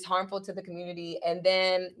is harmful to the community. And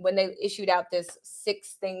then when they issued out this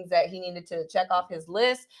 6 things that he needed to check off his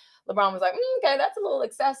list, LeBron was like, okay, that's a little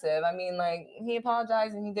excessive. I mean, like, he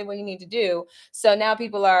apologized and he did what he needed to do. So now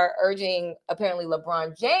people are urging, apparently,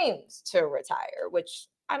 LeBron James to retire, which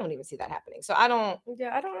I don't even see that happening. So I don't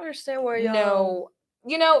understand where y'all...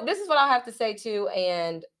 this is what I have to say too.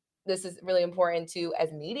 And this is really important too,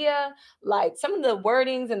 as media, like some of the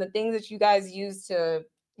wordings and the things that you guys use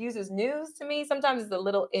as news, to me sometimes is a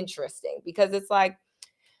little interesting, because it's like,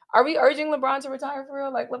 are we urging LeBron to retire for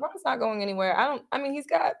real? Like, LeBron's not going anywhere. He's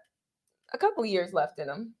got a couple years left in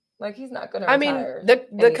him. Like, he's not going to retire.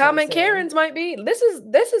 The comment Karens might be. This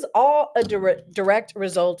is all a direct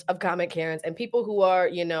result of comment Karens and people who are,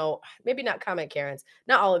 maybe not comment Karens.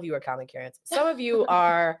 Not all of you are comment Karens. Some of you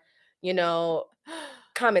are,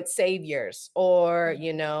 comment saviors, or,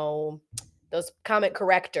 those comment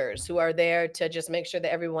correctors who are there to just make sure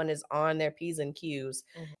that everyone is on their P's and Q's.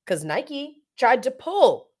 Because Nike tried to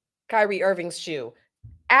pull Kyrie Irving's shoe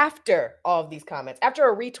after all of these comments, after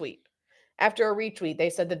a retweet. They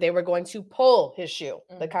said that they were going to pull his shoe,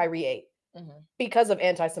 the Kyrie 8, because of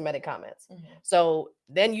anti-Semitic comments. So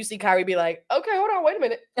then you see Kyrie be like, okay, hold on, wait a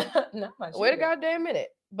minute. Wait a goddamn minute.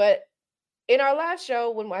 But in our last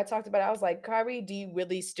show, when I talked about it, I was like, Kyrie, do you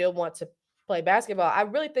really still want to play basketball? I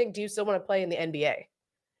really think, do you still want to play in the NBA?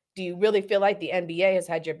 Do you really feel like the NBA has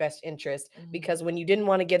had your best interest? Because when you didn't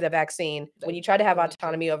want to get the vaccine, when you tried to have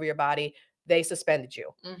autonomy over your body, they suspended you.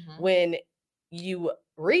 When you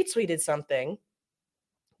retweeted something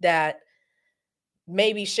that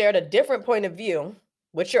maybe shared a different point of view,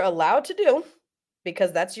 which you're allowed to do,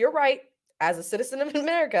 because that's your right as a citizen of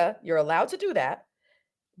America, you're allowed to do that.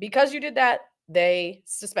 Because you did that, they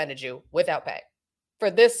suspended you without pay for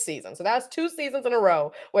this season. So that's 2 seasons in a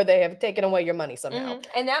row where they have taken away your money somehow.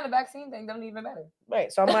 And now the vaccine thing don't even matter.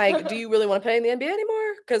 Right. So I'm like, do you really want to play in the NBA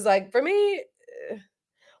anymore? Because like for me,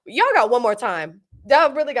 y'all got one more time.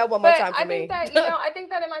 Y'all really got one more time for me. I think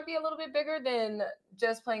that it might be a little bit bigger than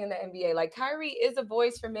just playing in the NBA. Like, Kyrie is a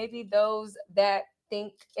voice for maybe those that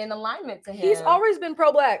think in alignment to him. He's always been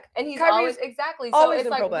pro-Black. And he's always, exactly. Always so it's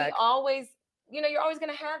been like pro-Black. we always, you're always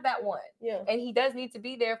going to have that one. Yeah. And he does need to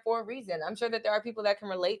be there for a reason. I'm sure that there are people that can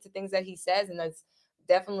relate to things that he says, and that's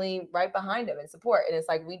definitely right behind him and support. And it's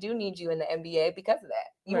like, we do need you in the NBA because of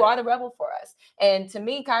that. You are the rebel for us. And to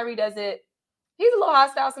me, Kyrie does it. He's a little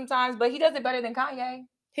hostile sometimes, but he does it better than Kanye.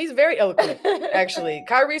 He's very eloquent, actually.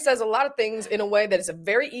 Kyrie says a lot of things in a way that is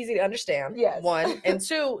very easy to understand. Yes. 1, and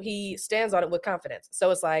 2, he stands on it with confidence. So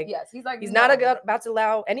it's like, he's not about to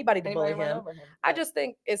allow anybody to bully him. I just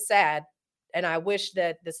think it's sad, and I wish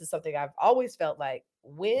that this is something I've always felt like.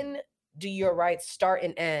 When do your rights start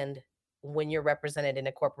and end? When you're represented in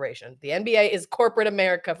a corporation. The NBA is corporate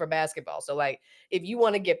America for basketball. So like, if you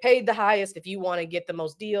want to get paid the highest, if you want to get the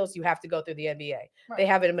most deals, you have to go through the NBA. Right. They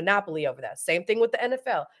have a monopoly over that. Same thing with the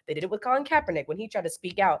NFL. They did it with Colin Kaepernick when he tried to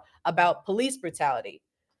speak out about police brutality.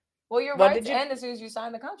 Well, your rights end as soon as you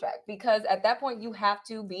sign the contract, because at that point you have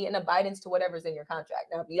to be in abidance to whatever's in your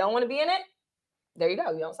contract. Now, if you don't want to be in it, there you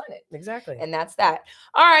go. You don't sign it. Exactly. And that's that.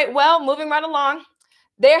 All right. Well, moving right along.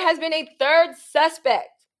 There has been a 3rd suspect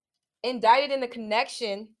indicted in the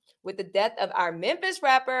connection with the death of our Memphis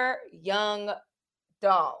rapper, Young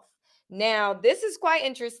Dolph. Now, this is quite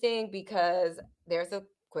interesting because there's a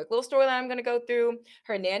quick little storyline I'm going to go through.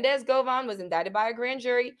 Hernandez Govan was indicted by a grand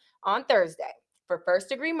jury on Thursday for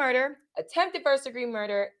first-degree murder, attempted first-degree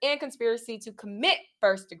murder, and conspiracy to commit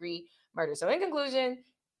first-degree murder. So in conclusion,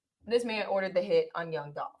 this man ordered the hit on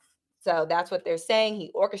Young Dolph. So that's what they're saying.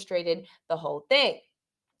 He orchestrated the whole thing.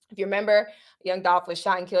 If you remember, Young Dolph was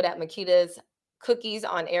shot and killed at Makita's Cookies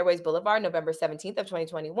on Airways Boulevard, November 17th of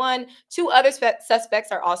 2021. Two other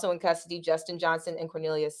suspects are also in custody, Justin Johnson and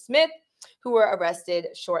Cornelius Smith, who were arrested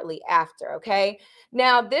shortly after, okay?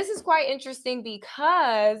 Now, this is quite interesting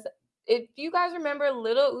because if you guys remember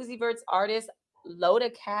Lil Uzi Vert's artist, Loda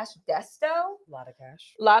Cash Desto? A lot of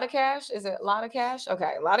cash. Loda Cash? Is it Loda Cash?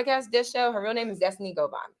 Okay, Loda Cash Desto. Her real name is Destiny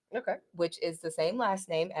Govan. Okay. Which is the same last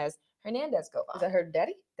name as Hernandez Govan. Is that her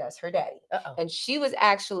daddy? That's her daddy. Uh-oh. And she was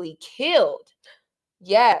actually killed.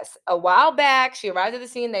 Yes, a while back. She arrived at the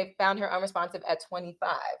scene. They found her unresponsive at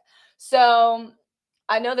 25. So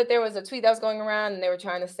I know that there was a tweet that was going around and they were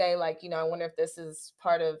trying to say, like, you know, I wonder if this is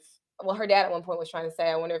part of, well, her dad at one point was trying to say,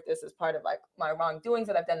 I wonder if this is part of like my wrongdoings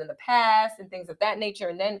that I've done in the past and things of that nature.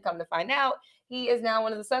 And then come to find out, he is now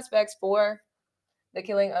one of the suspects for the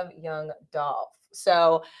killing of Young Dolph.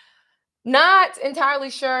 So not entirely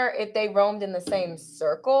sure if they roamed in the same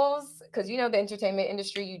circles, because, you know, the entertainment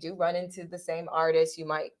industry, you do run into the same artists. You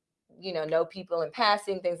might, you know people in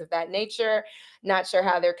passing, things of that nature. Not sure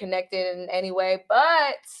how they're connected in any way,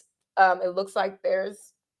 but it looks like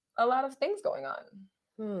there's a lot of things going on.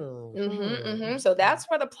 So that's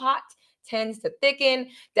where the plot tends to thicken.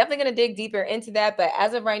 Definitely going to dig deeper into that. But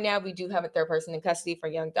as of right now, we do have a third person in custody for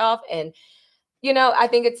Young Dolph. And, you know, I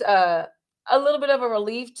think it's a little bit of a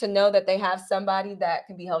relief to know that they have somebody that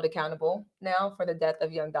can be held accountable now for the death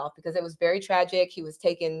of Young Dolph, because it was very tragic. He was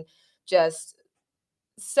taken just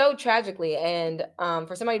so tragically. And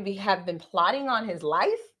for somebody to have been plotting on his life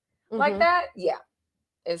like that, yeah,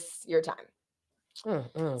 it's your time. So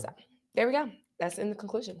there we go. That's in the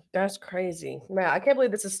conclusion. That's crazy. Man, I can't believe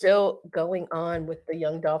this is still going on with the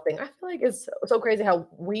Young Dolph thing. I feel like it's so crazy how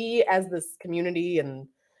we as this community and,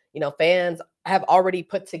 you know, fans have already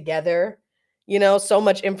put together, you know, so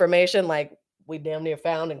much information. Like, we damn near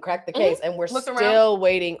found and cracked the case, and we're still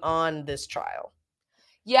waiting on this trial.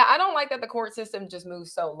 Yeah, I don't like that the court system just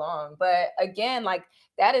moves so long. But again, like,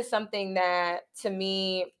 that is something that, to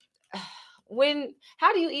me,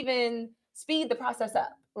 how do you even speed the process up?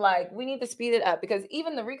 Like, we need to speed it up, because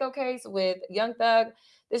even the RICO case with Young Thug,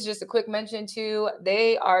 this is just a quick mention too,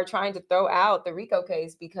 they are trying to throw out the RICO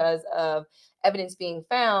case because of evidence being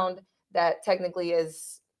found that technically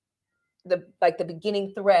is the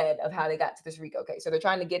beginning thread of how they got to this RICO case. So they're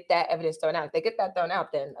trying to get that evidence thrown out. If they get that thrown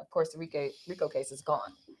out, then of course the RICO case is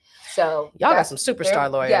gone. So y'all got some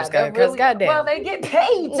superstar lawyers, guys. Really, goddamn. Well, they get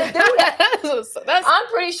paid to do that. I'm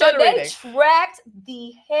pretty sure they tracked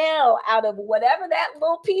the hell out of whatever that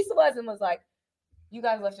little piece was and was like, you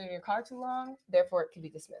guys left it in your car too long, therefore it can be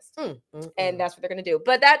dismissed. And that's what they're going to do.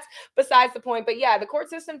 But that's besides the point. But yeah, the court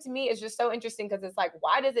system to me is just so interesting, because it's like,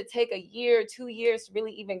 why does it take a year, 2 years to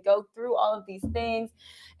really even go through all of these things?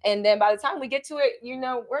 And then by the time we get to it, you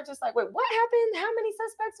know, we're just like, wait, what happened? How many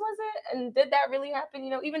suspects was it? And did that really happen?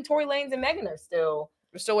 You know, even Tory Lanez and Megan are still...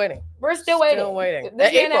 We're still waiting. We're still waiting.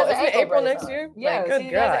 April next year? Yeah, like, he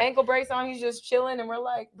has an ankle brace on. He's just chilling. And we're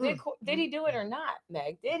like, did he do it or not,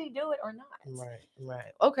 Meg? Did he do it or not?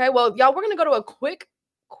 Right. Okay, well, y'all, we're going to go to a quick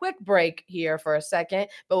break here for a second.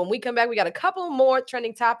 But when we come back, we got a couple more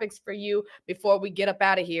trending topics for you before we get up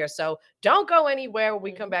out of here. So don't go anywhere. When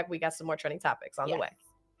we come back, we got some more trending topics on the way.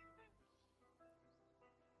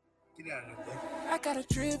 I got a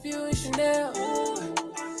trip you in Chanel.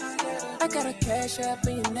 I got a cash app for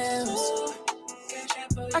your nails.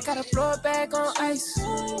 I got a blow it back on ice,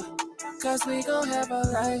 cause we gon' have a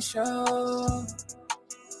light show.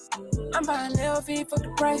 I'm buying LV for the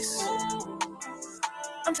price.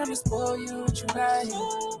 I'm tryna spoil you with your life.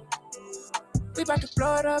 We bout to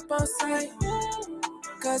blow it up on sight,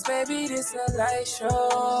 cause baby this a light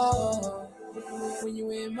show. When you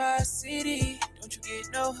in my city, don't you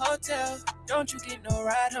get no hotel, don't you get no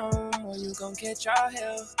ride home, or you gon' catch all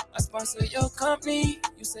hell. I sponsor your company,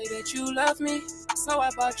 you say that you love me, so I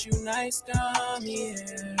bought you nice dumb,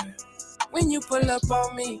 yeah. When you pull up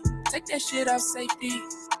on me, take that shit off safety,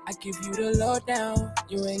 I give you the lowdown,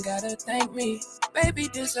 you ain't gotta thank me. Baby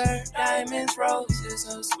deserve diamonds,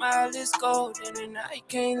 roses, her smile is golden, and I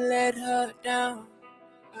can't let her down.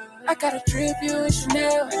 I gotta trip you in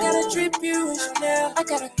Chanel. I gotta trip you in Chanel. I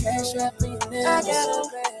gotta cash out for your nails.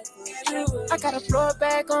 I gotta blow it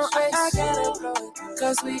back on ice. I gotta blow it,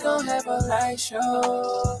 cause we gon' have a light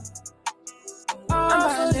show.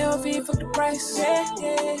 I'm buying LV for the price. Yeah.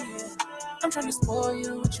 I'm tryna spoil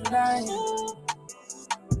you with your life.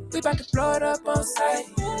 We bout to blow it up on sight,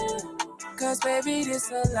 cause baby this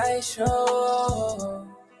a light show.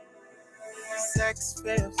 Sex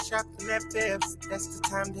fibs, chocolate bibs, that's the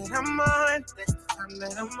time that I'm on. That's the time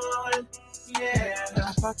that I'm on. Yeah,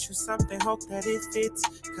 I bought you something, hope that it fits.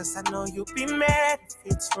 Cause I know you'll be mad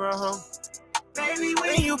if it's wrong. Baby,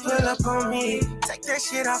 when you pull up on me, take that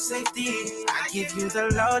shit off safety. I give you the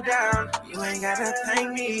lowdown, you ain't gotta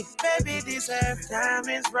thank me. Baby, deserve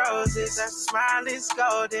diamonds, roses, her smile is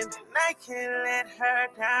golden, and I can't let her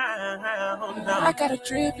down. No. I gotta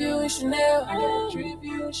trip you in Chanel.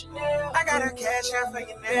 I gotta cash out for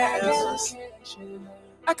your nails.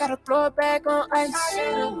 I gotta blow it back on ice.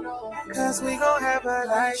 Cause we gon' have a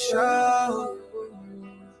light show.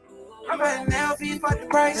 I'm at an LV for the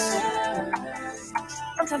price.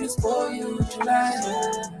 I'm trying to spoil you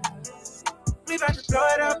tonight. We about to blow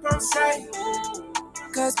it up on sight.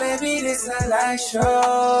 Cause baby, this a light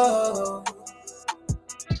show.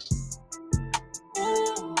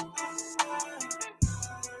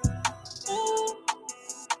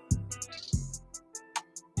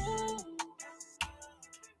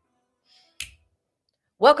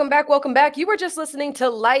 Welcome back. Welcome back. You were just listening to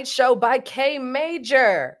Light Show by K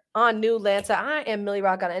Major on New Lanta. I am Millie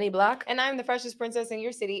Rock on Any Block. And I'm the freshest princess in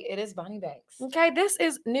your city. It is Bonnie Banks. Okay, this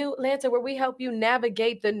is New Lanta, where we help you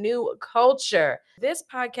navigate the new culture. This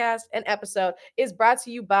podcast and episode is brought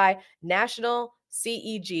to you by National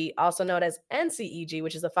CEG, also known as NCEG,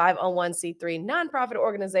 which is a 501c3 nonprofit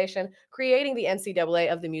organization creating the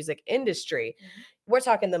NCAA of the music industry. We're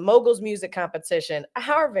talking the Moguls Music Competition,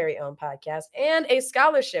 our very own podcast, and a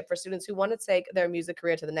scholarship for students who want to take their music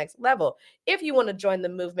career to the next level. If you want to join the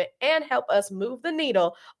movement and help us move the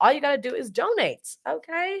needle, all you got to do is donate,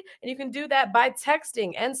 okay? And you can do that by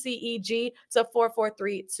texting NCEG to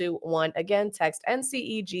 44321. Again, text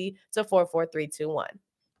NCEG to 44321.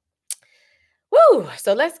 Woo!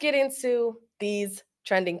 So let's get into these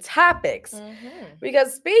trending topics.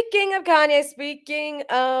 Because speaking of Kanye, speaking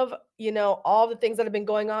of, all the things that have been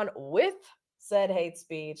going on with said hate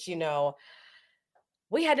speech,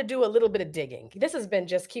 we had to do a little bit of digging. This has been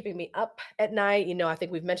just keeping me up at night. I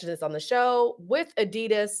think we've mentioned this on the show with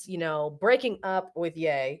Adidas, breaking up with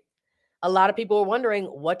Ye. A lot of people were wondering,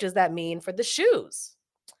 what does that mean for the shoes?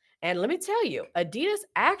 And let me tell you, Adidas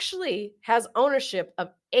actually has ownership of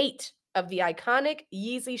 8 of the iconic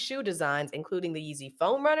Yeezy shoe designs, including the Yeezy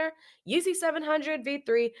Foam Runner, Yeezy 700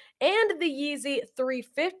 V3, and the Yeezy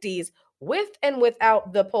 350s with and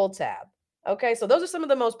without the pull tab. Okay, so those are some of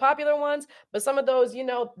the most popular ones, but some of those,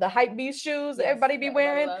 the hype beast shoes that everybody be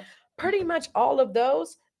wearing, pretty much all of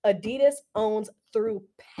those Adidas owns through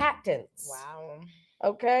patents. Wow.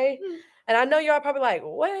 Okay. And I know y'all probably like,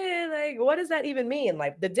 what does that even mean?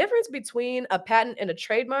 Like, the difference between a patent and a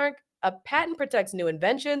trademark: a patent protects new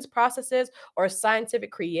inventions, processes, or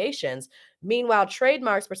scientific creations. Meanwhile,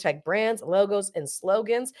 trademarks protect brands, logos, and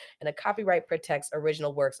slogans, and a copyright protects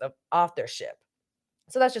original works of authorship.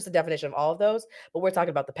 So that's just a definition of all of those, but we're talking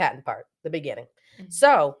about the patent part, the beginning.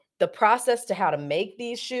 So the process to how to make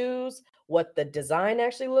these shoes, what the design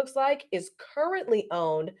actually looks like, is currently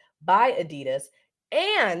owned by Adidas,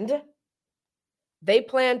 and they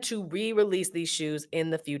plan to re-release these shoes in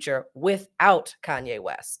the future without Kanye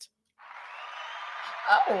West.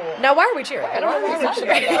 Oh. Now, why are we cheering? I don't know why we're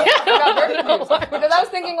cheering. Because I was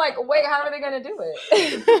thinking, wait, how are they going to do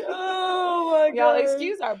it? Oh, my God. Y'all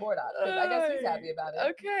excuse our board out. I guess he's happy about it.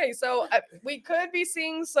 Okay, so we could be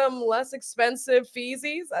seeing some less expensive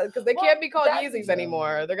Feezys, because they can't be called Yeezys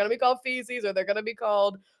anymore. They're going to be called Feezys, or they're going to be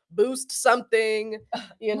called Boost something,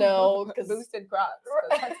 because Boosted Crocs.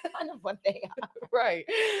 That's kind of what they are. Right.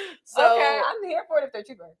 So okay, I'm here for it if they're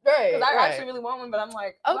cheaper. Right. Because I actually really want one, but I'm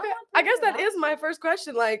like, okay. I guess that is my first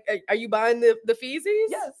question. Like, are you buying the Feezys?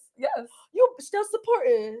 Yes. You still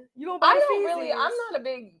supporting? You don't buy I the don't Feezys? really. I'm not a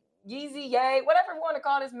big Yeezy, Yay, whatever you want to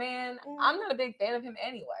call this man. I'm not a big fan of him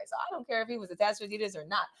anyway, so I don't care if he was attached to Adidas or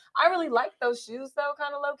not. I really like those shoes though,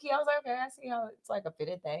 kind of low key. I was like, okay, I see how it's like a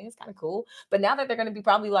fitted thing. It's kind of cool. But now that they're going to be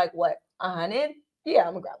probably like what, 100? Yeah,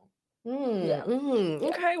 I'm gonna grab them. Yeah.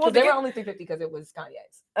 Okay. Well, they were only $350 because it was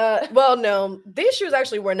Kanye's. Well, no, these shoes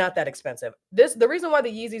actually were not that expensive. The reason why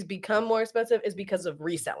the Yeezys become more expensive is because of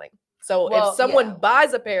reselling. So if someone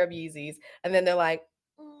buys a pair of Yeezys and then they're like,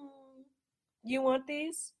 you want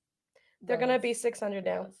these? They're going to be $600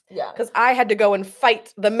 down. Yeah. Because I had to go and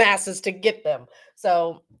fight the masses to get them.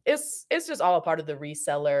 So it's just all a part of the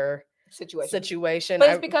reseller situation.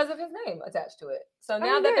 But it's because of his name attached to it. So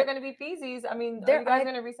now that they're going to be Feezys, are you guys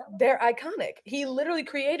going to resell them? They're iconic. He literally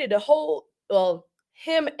created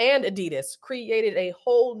him and Adidas created a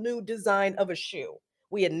whole new design of a shoe.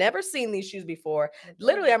 We had never seen these shoes before.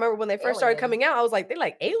 Literally, I remember when they first started coming out, I was like, they're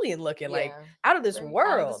like alien looking, like out of this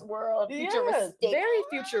world. Out of this world. Futuristic. Yeah, very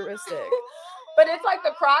futuristic. But it's like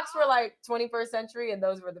the Crocs were like 21st century and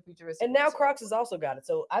those were the futuristic. And now Crocs has also got it.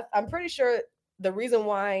 So I'm pretty sure the reason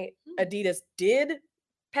why Adidas did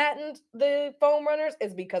patent the foam runners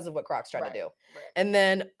is because of what Crocs tried to do. Right. And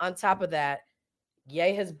then on top of that,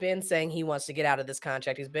 Ye has been saying he wants to get out of this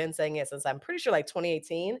contract. He's been saying it since I'm pretty sure like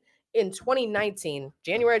 2018. In 2019,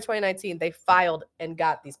 January 2019, they filed and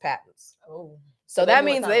got these patents. Oh. So they that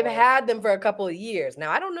knew what means time it they've was. had them for a couple of years.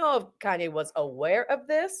 Now, I don't know if Kanye was aware of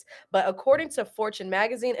this, but according to Fortune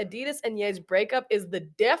magazine, Adidas and Ye's breakup is the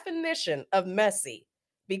definition of messy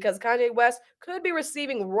because Kanye West could be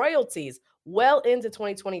receiving royalties well into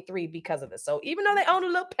 2023 because of this. So even though they own a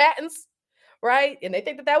little patents, right, and they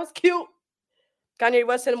think that was cute, Kanye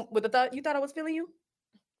West hit him with the thought, you thought I was feeling you?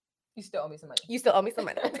 You still owe me some money. You still owe me some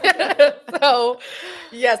money. So,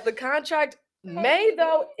 yes, the contract may,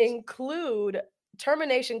 though, include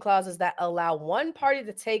termination clauses that allow one party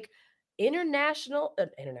to take intellectual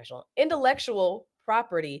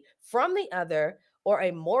property from the other, or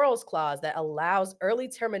a morals clause that allows early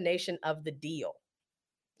termination of the deal.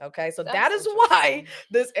 Okay, so that is why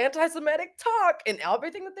this anti-Semitic talk and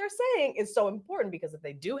everything that they're saying is so important, because if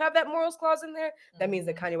they do have that morals clause in there, that means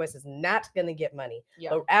that Kanye West is not going to get money. Yeah.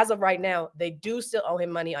 But as of right now, they do still owe him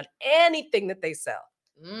money on anything that they sell.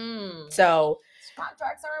 So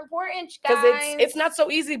contracts are important, because guys. it's not so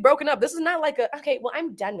easy broken up. This is not like a, okay, well,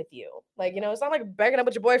 I'm done with you. Like, you know, it's not like breaking up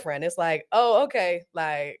with your boyfriend. It's like, oh, okay,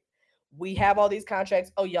 like, we have all these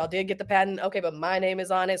contracts. Oh, y'all did get the patent. Okay, but my name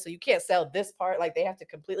is on it, so you can't sell this part. Like, they have to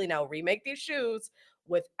completely now remake these shoes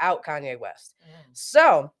without Kanye West.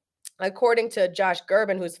 So, according to Josh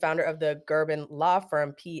Gerben, who's founder of the Gerben law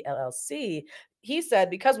firm PLLC, he said,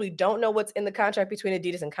 because we don't know what's in the contract between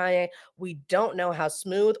Adidas and Kanye, we don't know how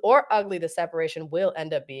smooth or ugly the separation will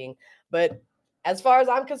end up being. But as far as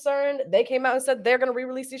I'm concerned, they came out and said they're going to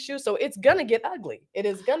re-release these shoes, so it's going to get ugly. It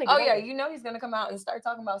is going to get ugly. You know he's going to come out and start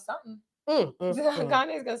talking about something. Kanye's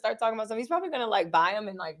going to start talking about something. He's probably going to like buy them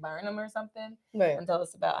and like burn them or something, right, and tell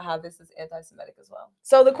us about how this is anti-Semitic as well.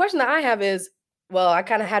 So the question that I have is, well, I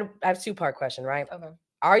have a two-part question, right? Okay.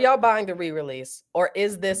 Are y'all buying the re-release, or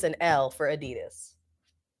is this an L for Adidas?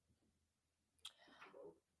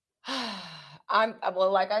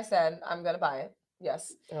 Well, like I said, I'm going to buy it.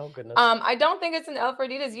 Yes. Oh, goodness. I don't think it's an L for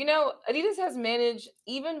Adidas. You know, Adidas has managed,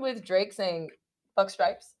 even with Drake saying fuck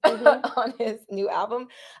stripes on his new album,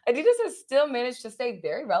 Adidas has still managed to stay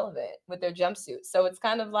very relevant with their jumpsuits. So it's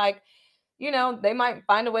kind of like, you know, they might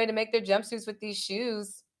find a way to make their jumpsuits with these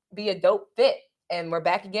shoes be a dope fit. And we're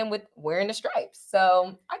back again with wearing the stripes.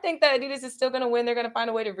 So I think that Adidas is still going to win. They're going to find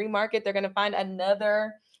a way to remarket. They're going to find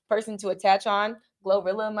another person to attach on.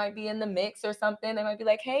 Glorilla might be in the mix or something. They might be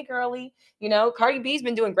like, hey, girly, you know, Cardi B's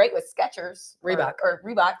been doing great with Skechers. Reebok. Or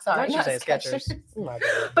Reebok, sorry. I should say Skechers. Oh my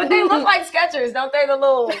God. But they look like Skechers, don't they? The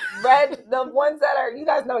little red, the ones that are, you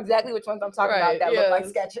guys know exactly which ones I'm talking about that look like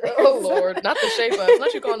Skechers. Oh, Lord. Not the shape-ups.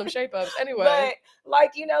 Not you calling them shape-ups. Anyway. But,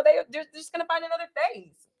 like, you know, they're just going to find another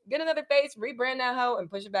phase. Get another face, rebrand that hoe, and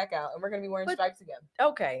push it back out. And we're going to be wearing stripes again.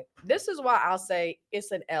 Okay. This is why I'll say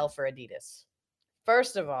it's an L for Adidas.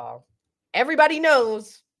 First of all, everybody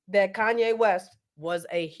knows that Kanye West was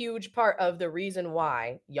a huge part of the reason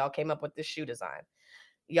why y'all came up with this shoe design.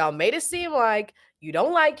 Y'all made it seem like you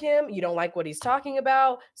don't like him. You don't like what he's talking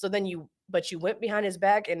about. So then you went behind his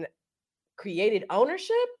back and created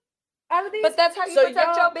ownership out of these. But that's how you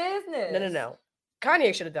protect your business. No.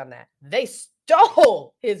 Kanye should have done that. They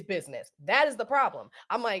stole his business. That is the problem.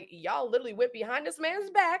 I'm like, y'all literally went behind this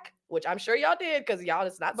man's back, which I'm sure y'all did because y'all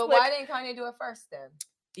is not. But slick. why didn't Kanye do it first then?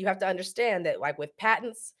 You have to understand that, like with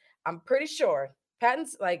patents, I'm pretty sure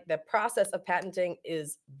patents, like the process of patenting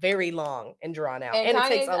is very long and drawn out, and it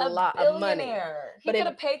takes a lot of money. He could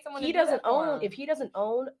have paid someone. If he doesn't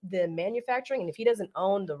own the manufacturing, and if he doesn't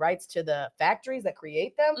own the rights to the factories that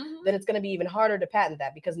create them, then it's going to be even harder to patent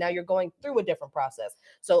that, because now you're going through a different process.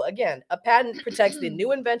 So again, a patent protects the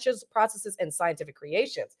new inventions, processes, and scientific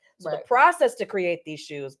creations. So the process to create these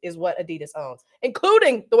shoes is what Adidas owns,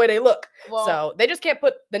 including the way they look. Well, so they just can't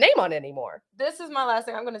put the name on it anymore. This is my last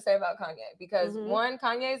thing I'm going to say about Kanye, because one,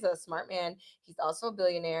 Kanye is a smart man. He's also a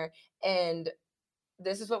billionaire. And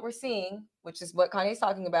this is what we're seeing, which is what Kanye's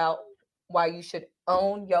talking about, why you should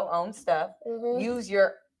own your own stuff. Use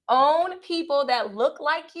your own people that look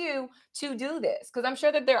like you to do this. Because I'm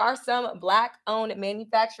sure that there are some Black-owned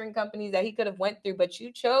manufacturing companies that he could have went through, but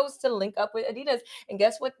you chose to link up with Adidas. And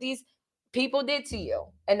guess what these people did to you?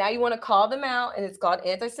 And now you want to call them out, and it's called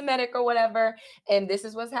anti-Semitic or whatever. And this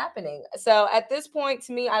is what's happening. So at this point,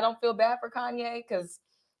 to me, I don't feel bad for Kanye, because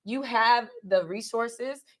you have the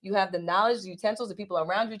resources, you have the knowledge, the utensils, the people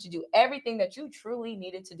around you to do everything that you truly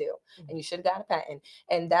needed to do. And you should have got a patent.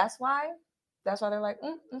 And that's why they're like,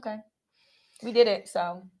 okay, we did it.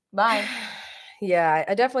 So bye. Yeah,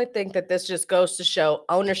 I definitely think that this just goes to show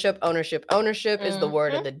ownership is the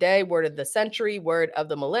word of the day, word of the century, word of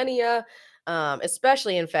the millennia,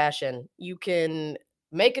 especially in fashion. You can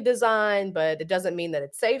make a design, but it doesn't mean that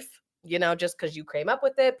it's safe. Just because you came up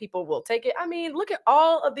with it, people will take it. I mean, look at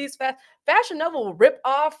all of these Fashion Nova will rip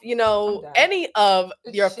off, done. any of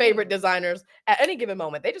It's your favorite shoes. designers at any given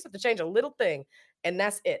moment. They just have to change a little thing, and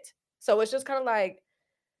that's it. So it's just kind of like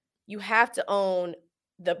you have to own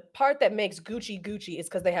the part that makes Gucci is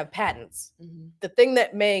because they have patents. The thing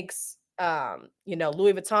that makes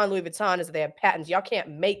Louis Vuitton is that they have patents. Y'all can't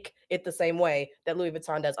make it the same way that Louis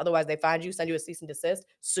Vuitton does. Otherwise, they find you, send you a cease and desist,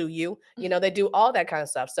 sue you. They do all that kind of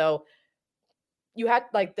stuff. So you have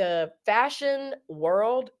like the fashion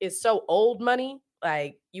world is so old money.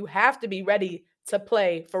 Like you have to be ready to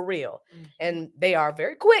play for real. And they are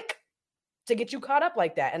very quick to get you caught up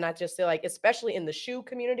like that. And I just feel like, especially in the shoe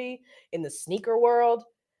community, in the sneaker world,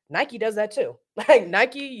 Nike does that too. Like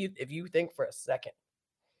Nike, if you think for a second,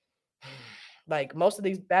 like most of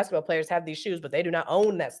these basketball players have these shoes, but they do not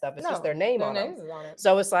own that stuff. It's just their name on them.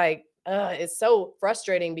 So it's like, it's so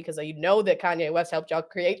frustrating because you know that Kanye West helped y'all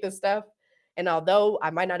create this stuff. And although I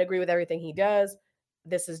might not agree with everything he does,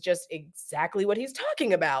 this is just exactly what he's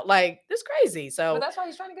talking about. Like, this crazy. So But that's why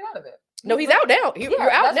he's trying to get out of it. no, he's out now. You're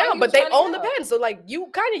out that's why now, he but was they trying to own get the out. patent. So like you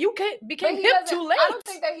became But he hip doesn't- too late. I don't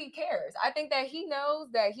think that he cares. I think that he knows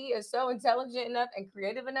that he is so intelligent enough and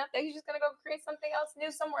creative enough that he's just gonna go create something else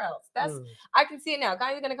new somewhere else. That's I can see it now.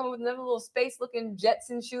 Kanye's gonna come up with another little space looking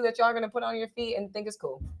Jetson shoe that y'all are gonna put on your feet and think it's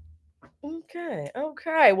cool.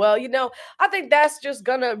 Okay. Well, I think that's just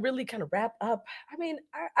gonna really kind of wrap up. I mean,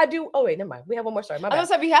 I do. Oh wait, never mind. We have one more story. My bad.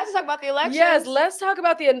 We have to talk about the elections. Yes, let's talk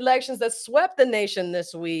about the elections that swept the nation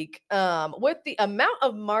this week. With the amount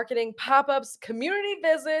of marketing, pop-ups, community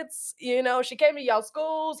visits, she came to y'all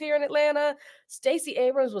schools here in Atlanta. Stacey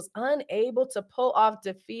Abrams was unable to pull off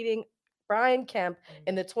defeating Brian Kemp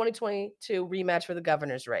in the 2022 rematch for the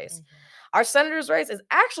governor's race. Our senator's race is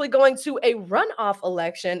actually going to a runoff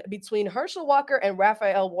election between Herschel Walker and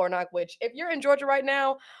Raphael Warnock, which, if you're in Georgia right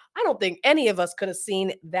now, I don't think any of us could have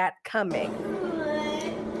seen that coming.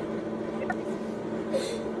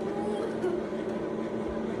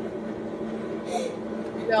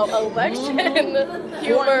 Election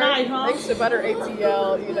humor. Thanks to Butter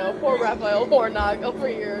ATL, poor Raphael Warnock over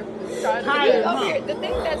here trying to The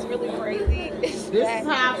thing that's really crazy is this is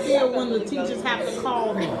how I feel when the teachers have to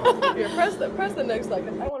call me. Here, press the next like.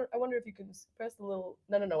 I wonder if you can press the little.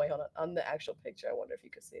 No, wait, hold on the actual picture. I wonder if you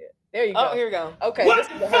can see it. There you go. Oh, here we go. Okay, this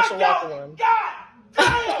is the Herschel Walker one.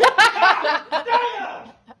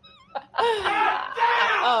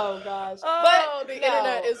 Oh gosh. But the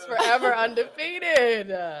internet is forever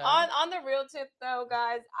undefeated. On the real tip though,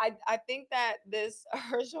 guys, I think that this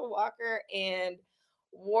Herschel Walker and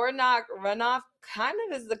Warnock runoff kind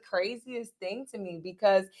of is the craziest thing to me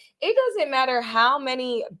because it doesn't matter how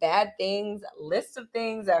many bad things, lists of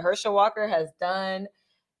things that Herschel Walker has done.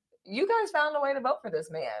 You guys found a way to vote for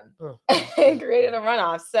this man and created a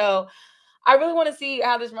runoff. So I really want to see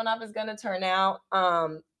how this runoff is going to turn out.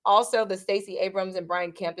 Also, the Stacey Abrams and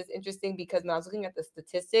Brian Kemp is interesting because when I was looking at the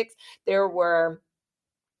statistics, there were,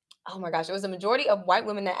 oh my gosh, it was a majority of white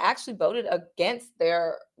women that actually voted against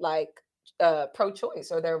their pro-choice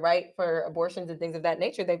or their right for abortions and things of that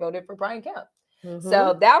nature. They voted for Brian Kemp.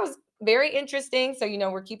 So that was very interesting. So,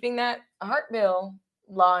 we're keeping that heart bill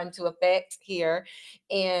law into effect here.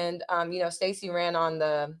 And, Stacey ran on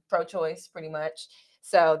the pro-choice pretty much.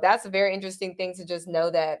 So that's a very interesting thing to just know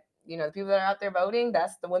that, the people that are out there voting,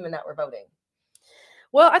 that's the women that were voting.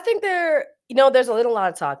 Well, I think there's a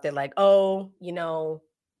lot of talk that like, on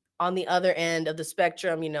the other end of the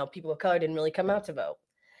spectrum, people of color didn't really come out to vote.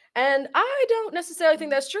 And I don't necessarily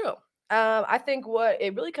think that's true. I think what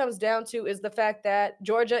it really comes down to is the fact that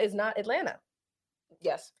Georgia is not Atlanta.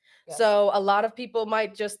 Yes. So a lot of people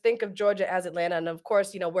might just think of Georgia as Atlanta. And of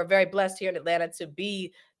course, we're very blessed here in Atlanta to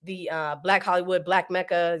be the Black Hollywood, Black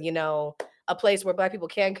Mecca, a place where Black people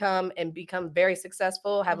can come and become very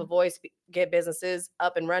successful, have a voice, get businesses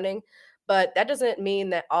up and running. But that doesn't mean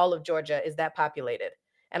that all of Georgia is that populated.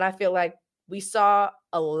 And I feel like we saw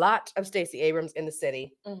a lot of Stacey Abrams in the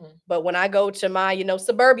city. But when I go to my,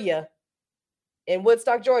 suburbia in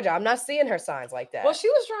Woodstock, Georgia, I'm not seeing her signs like that. Well, she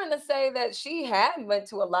was trying to say that she had went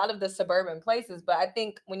to a lot of the suburban places. But I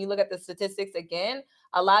think when you look at the statistics again,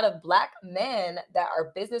 a lot of Black men that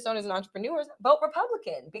are business owners and entrepreneurs vote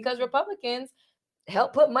Republican because Republicans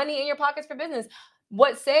help put money in your pockets for business.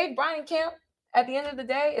 What saved Brian Kemp at the end of the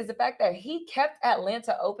day is the fact that he kept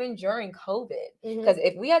Atlanta open during COVID. Because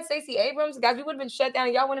if we had Stacey Abrams, guys, we would have been shut down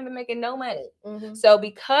and y'all wouldn't have been making no money. So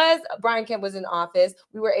because Brian Kemp was in office,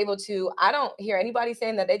 we were able to, I don't hear anybody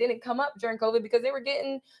saying that they didn't come up during COVID because they were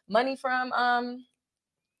getting money from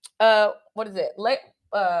what is it?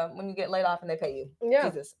 When you get laid off and they pay you. Yeah.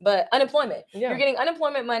 Jesus. But unemployment. Yeah. You're getting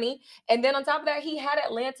unemployment money. And then on top of that, he had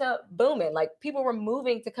Atlanta booming. Like people were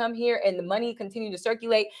moving to come here and the money continued to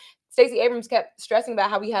circulate. Stacey Abrams kept stressing about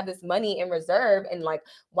how we have this money in reserve and like,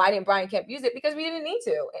 why didn't Brian Kemp use it? Because we didn't need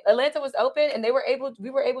to. Atlanta was open and we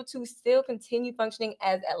were able to still continue functioning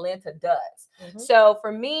as Atlanta does. So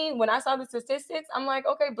for me, when I saw the statistics, I'm like,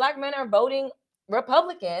 okay, Black men are voting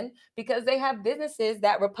Republican because they have businesses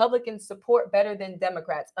that Republicans support better than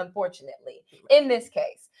Democrats, unfortunately, in this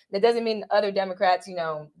case. That doesn't mean other Democrats,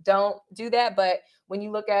 don't do that. But when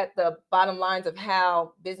you look at the bottom lines of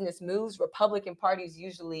how business moves, Republican parties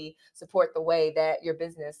usually support the way that your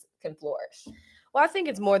business can flourish. Well, I think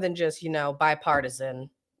it's more than just, bipartisan,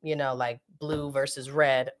 like blue versus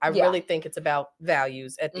red. I really think it's about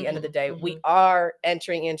values at the end of the day. We are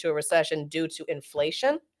entering into a recession due to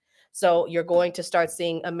inflation. So you're going to start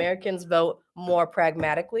seeing Americans vote more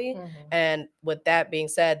pragmatically. And with that being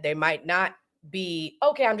said, they might not be,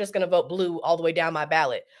 okay, I'm just going to vote blue all the way down my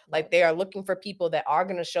ballot. Like they are looking for people that are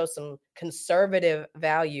going to show some conservative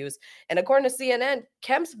values. And according to CNN,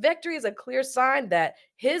 Kemp's victory is a clear sign that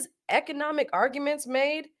his economic arguments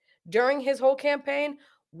made during his whole campaign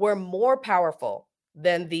were more powerful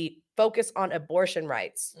than the focus on abortion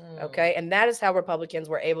rights. Okay. And that is how Republicans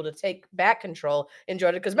were able to take back control in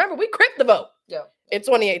Georgia. Because remember, we crimped the vote in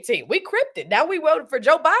 2018. We crimped it. Now we voted for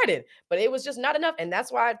Joe Biden, but it was just not enough. And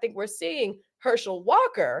that's why I think we're seeing Herschel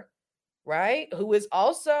Walker, right, who is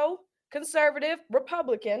also conservative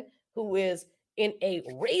Republican, who is in a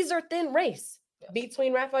razor thin race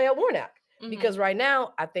between Raphael Warnock. Because right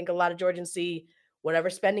now, I think a lot of Georgians see whatever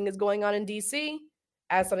spending is going on in DC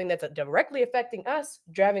as something that's directly affecting us,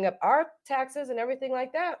 driving up our taxes and everything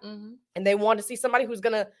like that. And they want to see somebody who's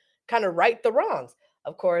going to kind of right the wrongs.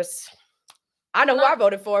 Of course, I know who I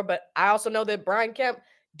voted for, but I also know that Brian Kemp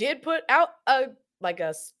did put out a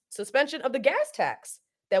suspension of the gas tax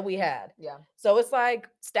that we had. Yeah. So it's like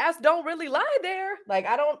stats don't really lie there. Like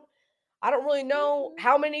I don't really know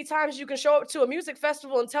how many times you can show up to a music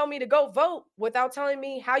festival and tell me to go vote without telling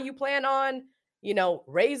me how you plan on,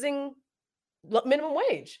 raising minimum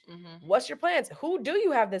wage. What's your plans? Who do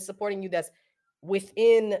you have that's supporting you that's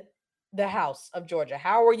within the House of Georgia?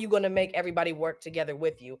 How are you going to make everybody work together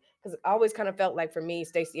with you? Because it always kind of felt like for me,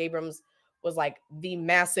 Stacey Abrams was like the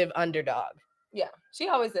massive underdog. Yeah, she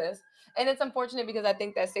always is. And it's unfortunate because I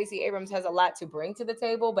think that Stacey Abrams has a lot to bring to the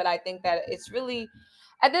table, but I think that it's really,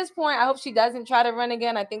 at this point, I hope she doesn't try to run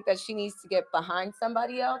again. I think that she needs to get behind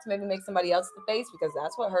somebody else, maybe make somebody else the face, because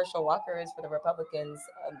that's what Herschel Walker is for the Republicans,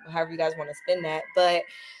 however you guys want to spin that. But,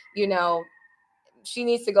 she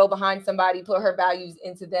needs to go behind somebody, put her values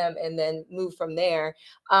into them, and then move from there.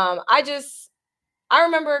 I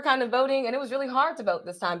remember kind of voting, and it was really hard to vote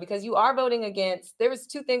this time because you are voting against, there was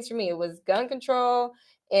two things for me. It was gun control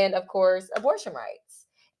and, of course, abortion rights.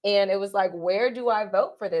 And it was like, where do I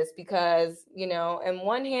vote for this? Because, on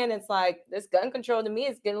one hand, it's like this gun control to me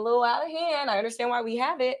is getting a little out of hand. I understand why we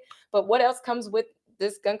have it, but what else comes with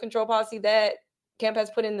this gun control policy that Kemp has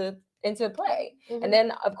put into play? And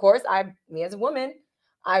then, of course, me as a woman,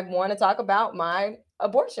 I want to talk about my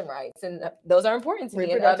abortion rights, and those are important to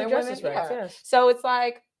me and other women. Yes. So it's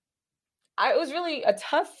like, it was really a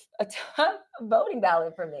tough voting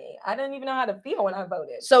ballot for me. I didn't even know how to feel when I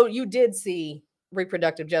voted. So you did see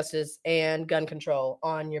reproductive justice and gun control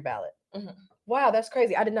on your ballot. Wow, that's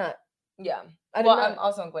crazy. I did not. Yeah. I'm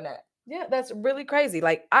also in Gwinnett. Yeah, that's really crazy.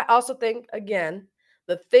 Like, I also think, again,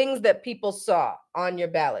 the things that people saw on your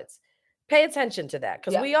ballots, pay attention to that,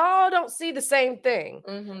 because we all don't see the same thing.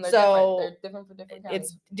 They're different for different counties.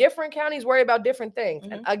 It's different counties worry about different things.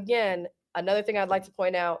 And again, another thing I'd like to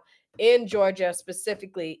point out, in Georgia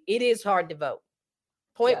specifically, it is hard to vote.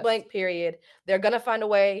 Point blank, period. They're going to find a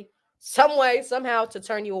way, somehow to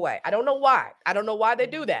turn you away. I don't know why. I don't know why they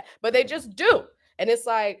do that, but they just do. And it's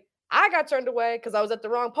like, I got turned away because I was at the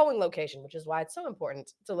wrong polling location, which is why it's so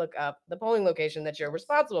important to look up the polling location that you're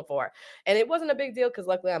responsible for. And it wasn't a big deal because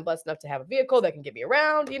luckily I'm blessed enough to have a vehicle that can get me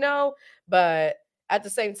around, But at the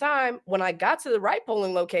same time, when I got to the right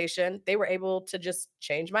polling location, they were able to just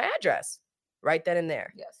change my address right then and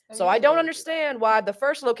there. Yes. So I don't understand why the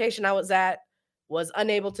first location I was at was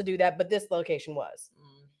unable to do that, but this location was.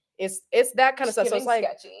 It's that kind of stuff. So it's like,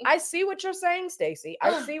 sketchy. I see what you're saying, Stacey.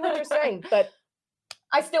 I see what you're saying, but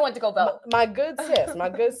I still went to go vote. My good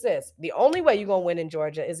sis. The only way you're gonna win in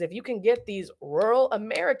Georgia is if you can get these rural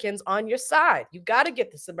Americans on your side. You got to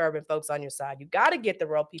get the suburban folks on your side. You got to get the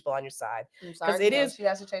rural people on your side because it is she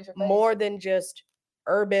has to change her face. more than just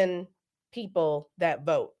urban people that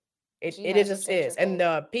vote. It just is, and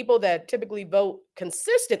the people that typically vote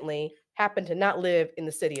consistently happen to not live in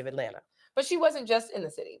the city of Atlanta. But she wasn't just in the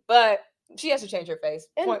city, but she has to change her face.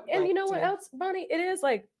 And you know what else, Bonnie? It is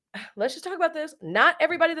like, let's just talk about this. Not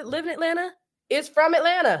everybody that live in Atlanta is from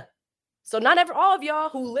Atlanta. So not all of y'all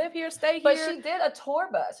who live here stay here. But she did a tour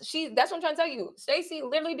bus. That's what I'm trying to tell you. Stacey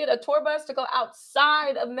literally did a tour bus to go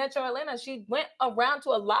outside of Metro Atlanta. She went around to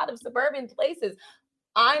a lot of suburban places.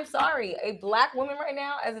 I'm sorry, a Black woman right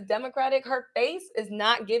now as a Democratic, her face is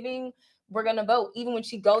not giving we're going to vote, even when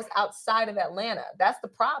she goes outside of Atlanta. That's the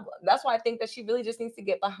problem. That's why I think that she really just needs to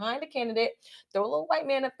get behind a candidate, throw a little white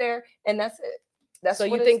man up there, and that's it. So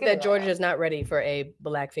you think that Georgia is not ready for a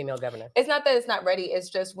Black female governor? It's not that it's not ready. It's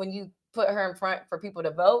just when you put her in front for people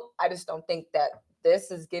to vote, I just don't think that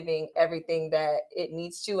this is giving everything that it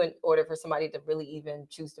needs to in order for somebody to really even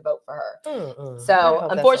choose to vote for her. So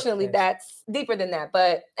unfortunately, that's deeper than that.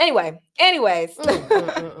 But anyways,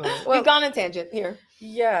 we've gone on tangent here.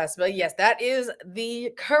 Yes, but yes, that is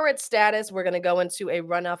the current status. We're going to go into a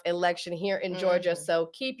runoff election here in Georgia.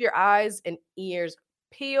 So keep your eyes and ears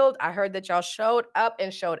peeled. I heard that y'all showed up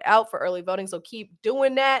and showed out for early voting, so keep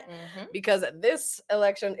doing that because this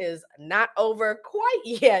election is not over quite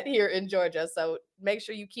yet here in Georgia. So make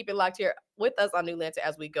sure you keep it locked here with us on New Lantern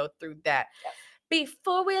as we go through that.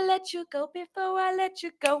 Before I let you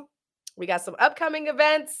go, we got some upcoming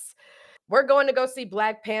events. We're going to go see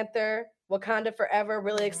Black Panther, Wakanda Forever.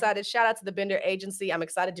 Really excited. Shout out to the Bender Agency. I'm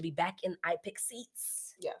excited to be back in iPick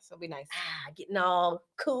seats. Yes, it'll be nice. Getting all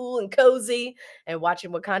cool and cozy and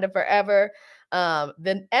watching Wakanda Forever.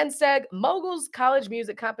 The NSEG Moguls College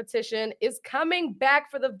Music Competition is coming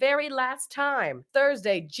back for the very last time.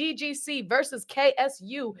 Thursday, GGC versus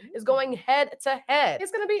KSU is going head to head.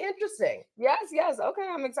 It's going to be interesting. Yes. Okay,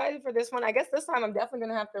 I'm excited for this one. I guess this time I'm definitely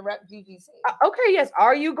going to have to rep GGC. Okay, yes.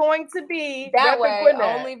 Are you going to be that way?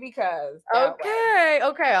 Gwinnett? Only because. Okay.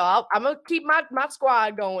 I'm going to keep my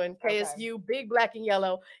squad going. KSU, big black and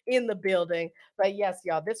yellow in the building. But yes,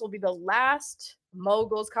 y'all, this will be the last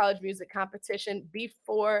Moguls College Music Competition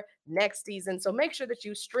before next season. So make sure that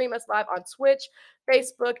you stream us live on Twitch,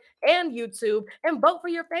 Facebook, and YouTube and vote for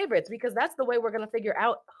your favorites because that's the way we're going to figure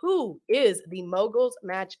out who is the Moguls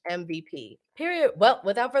Match MVP. Period. Well,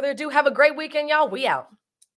 without further ado, have a great weekend, y'all. We out.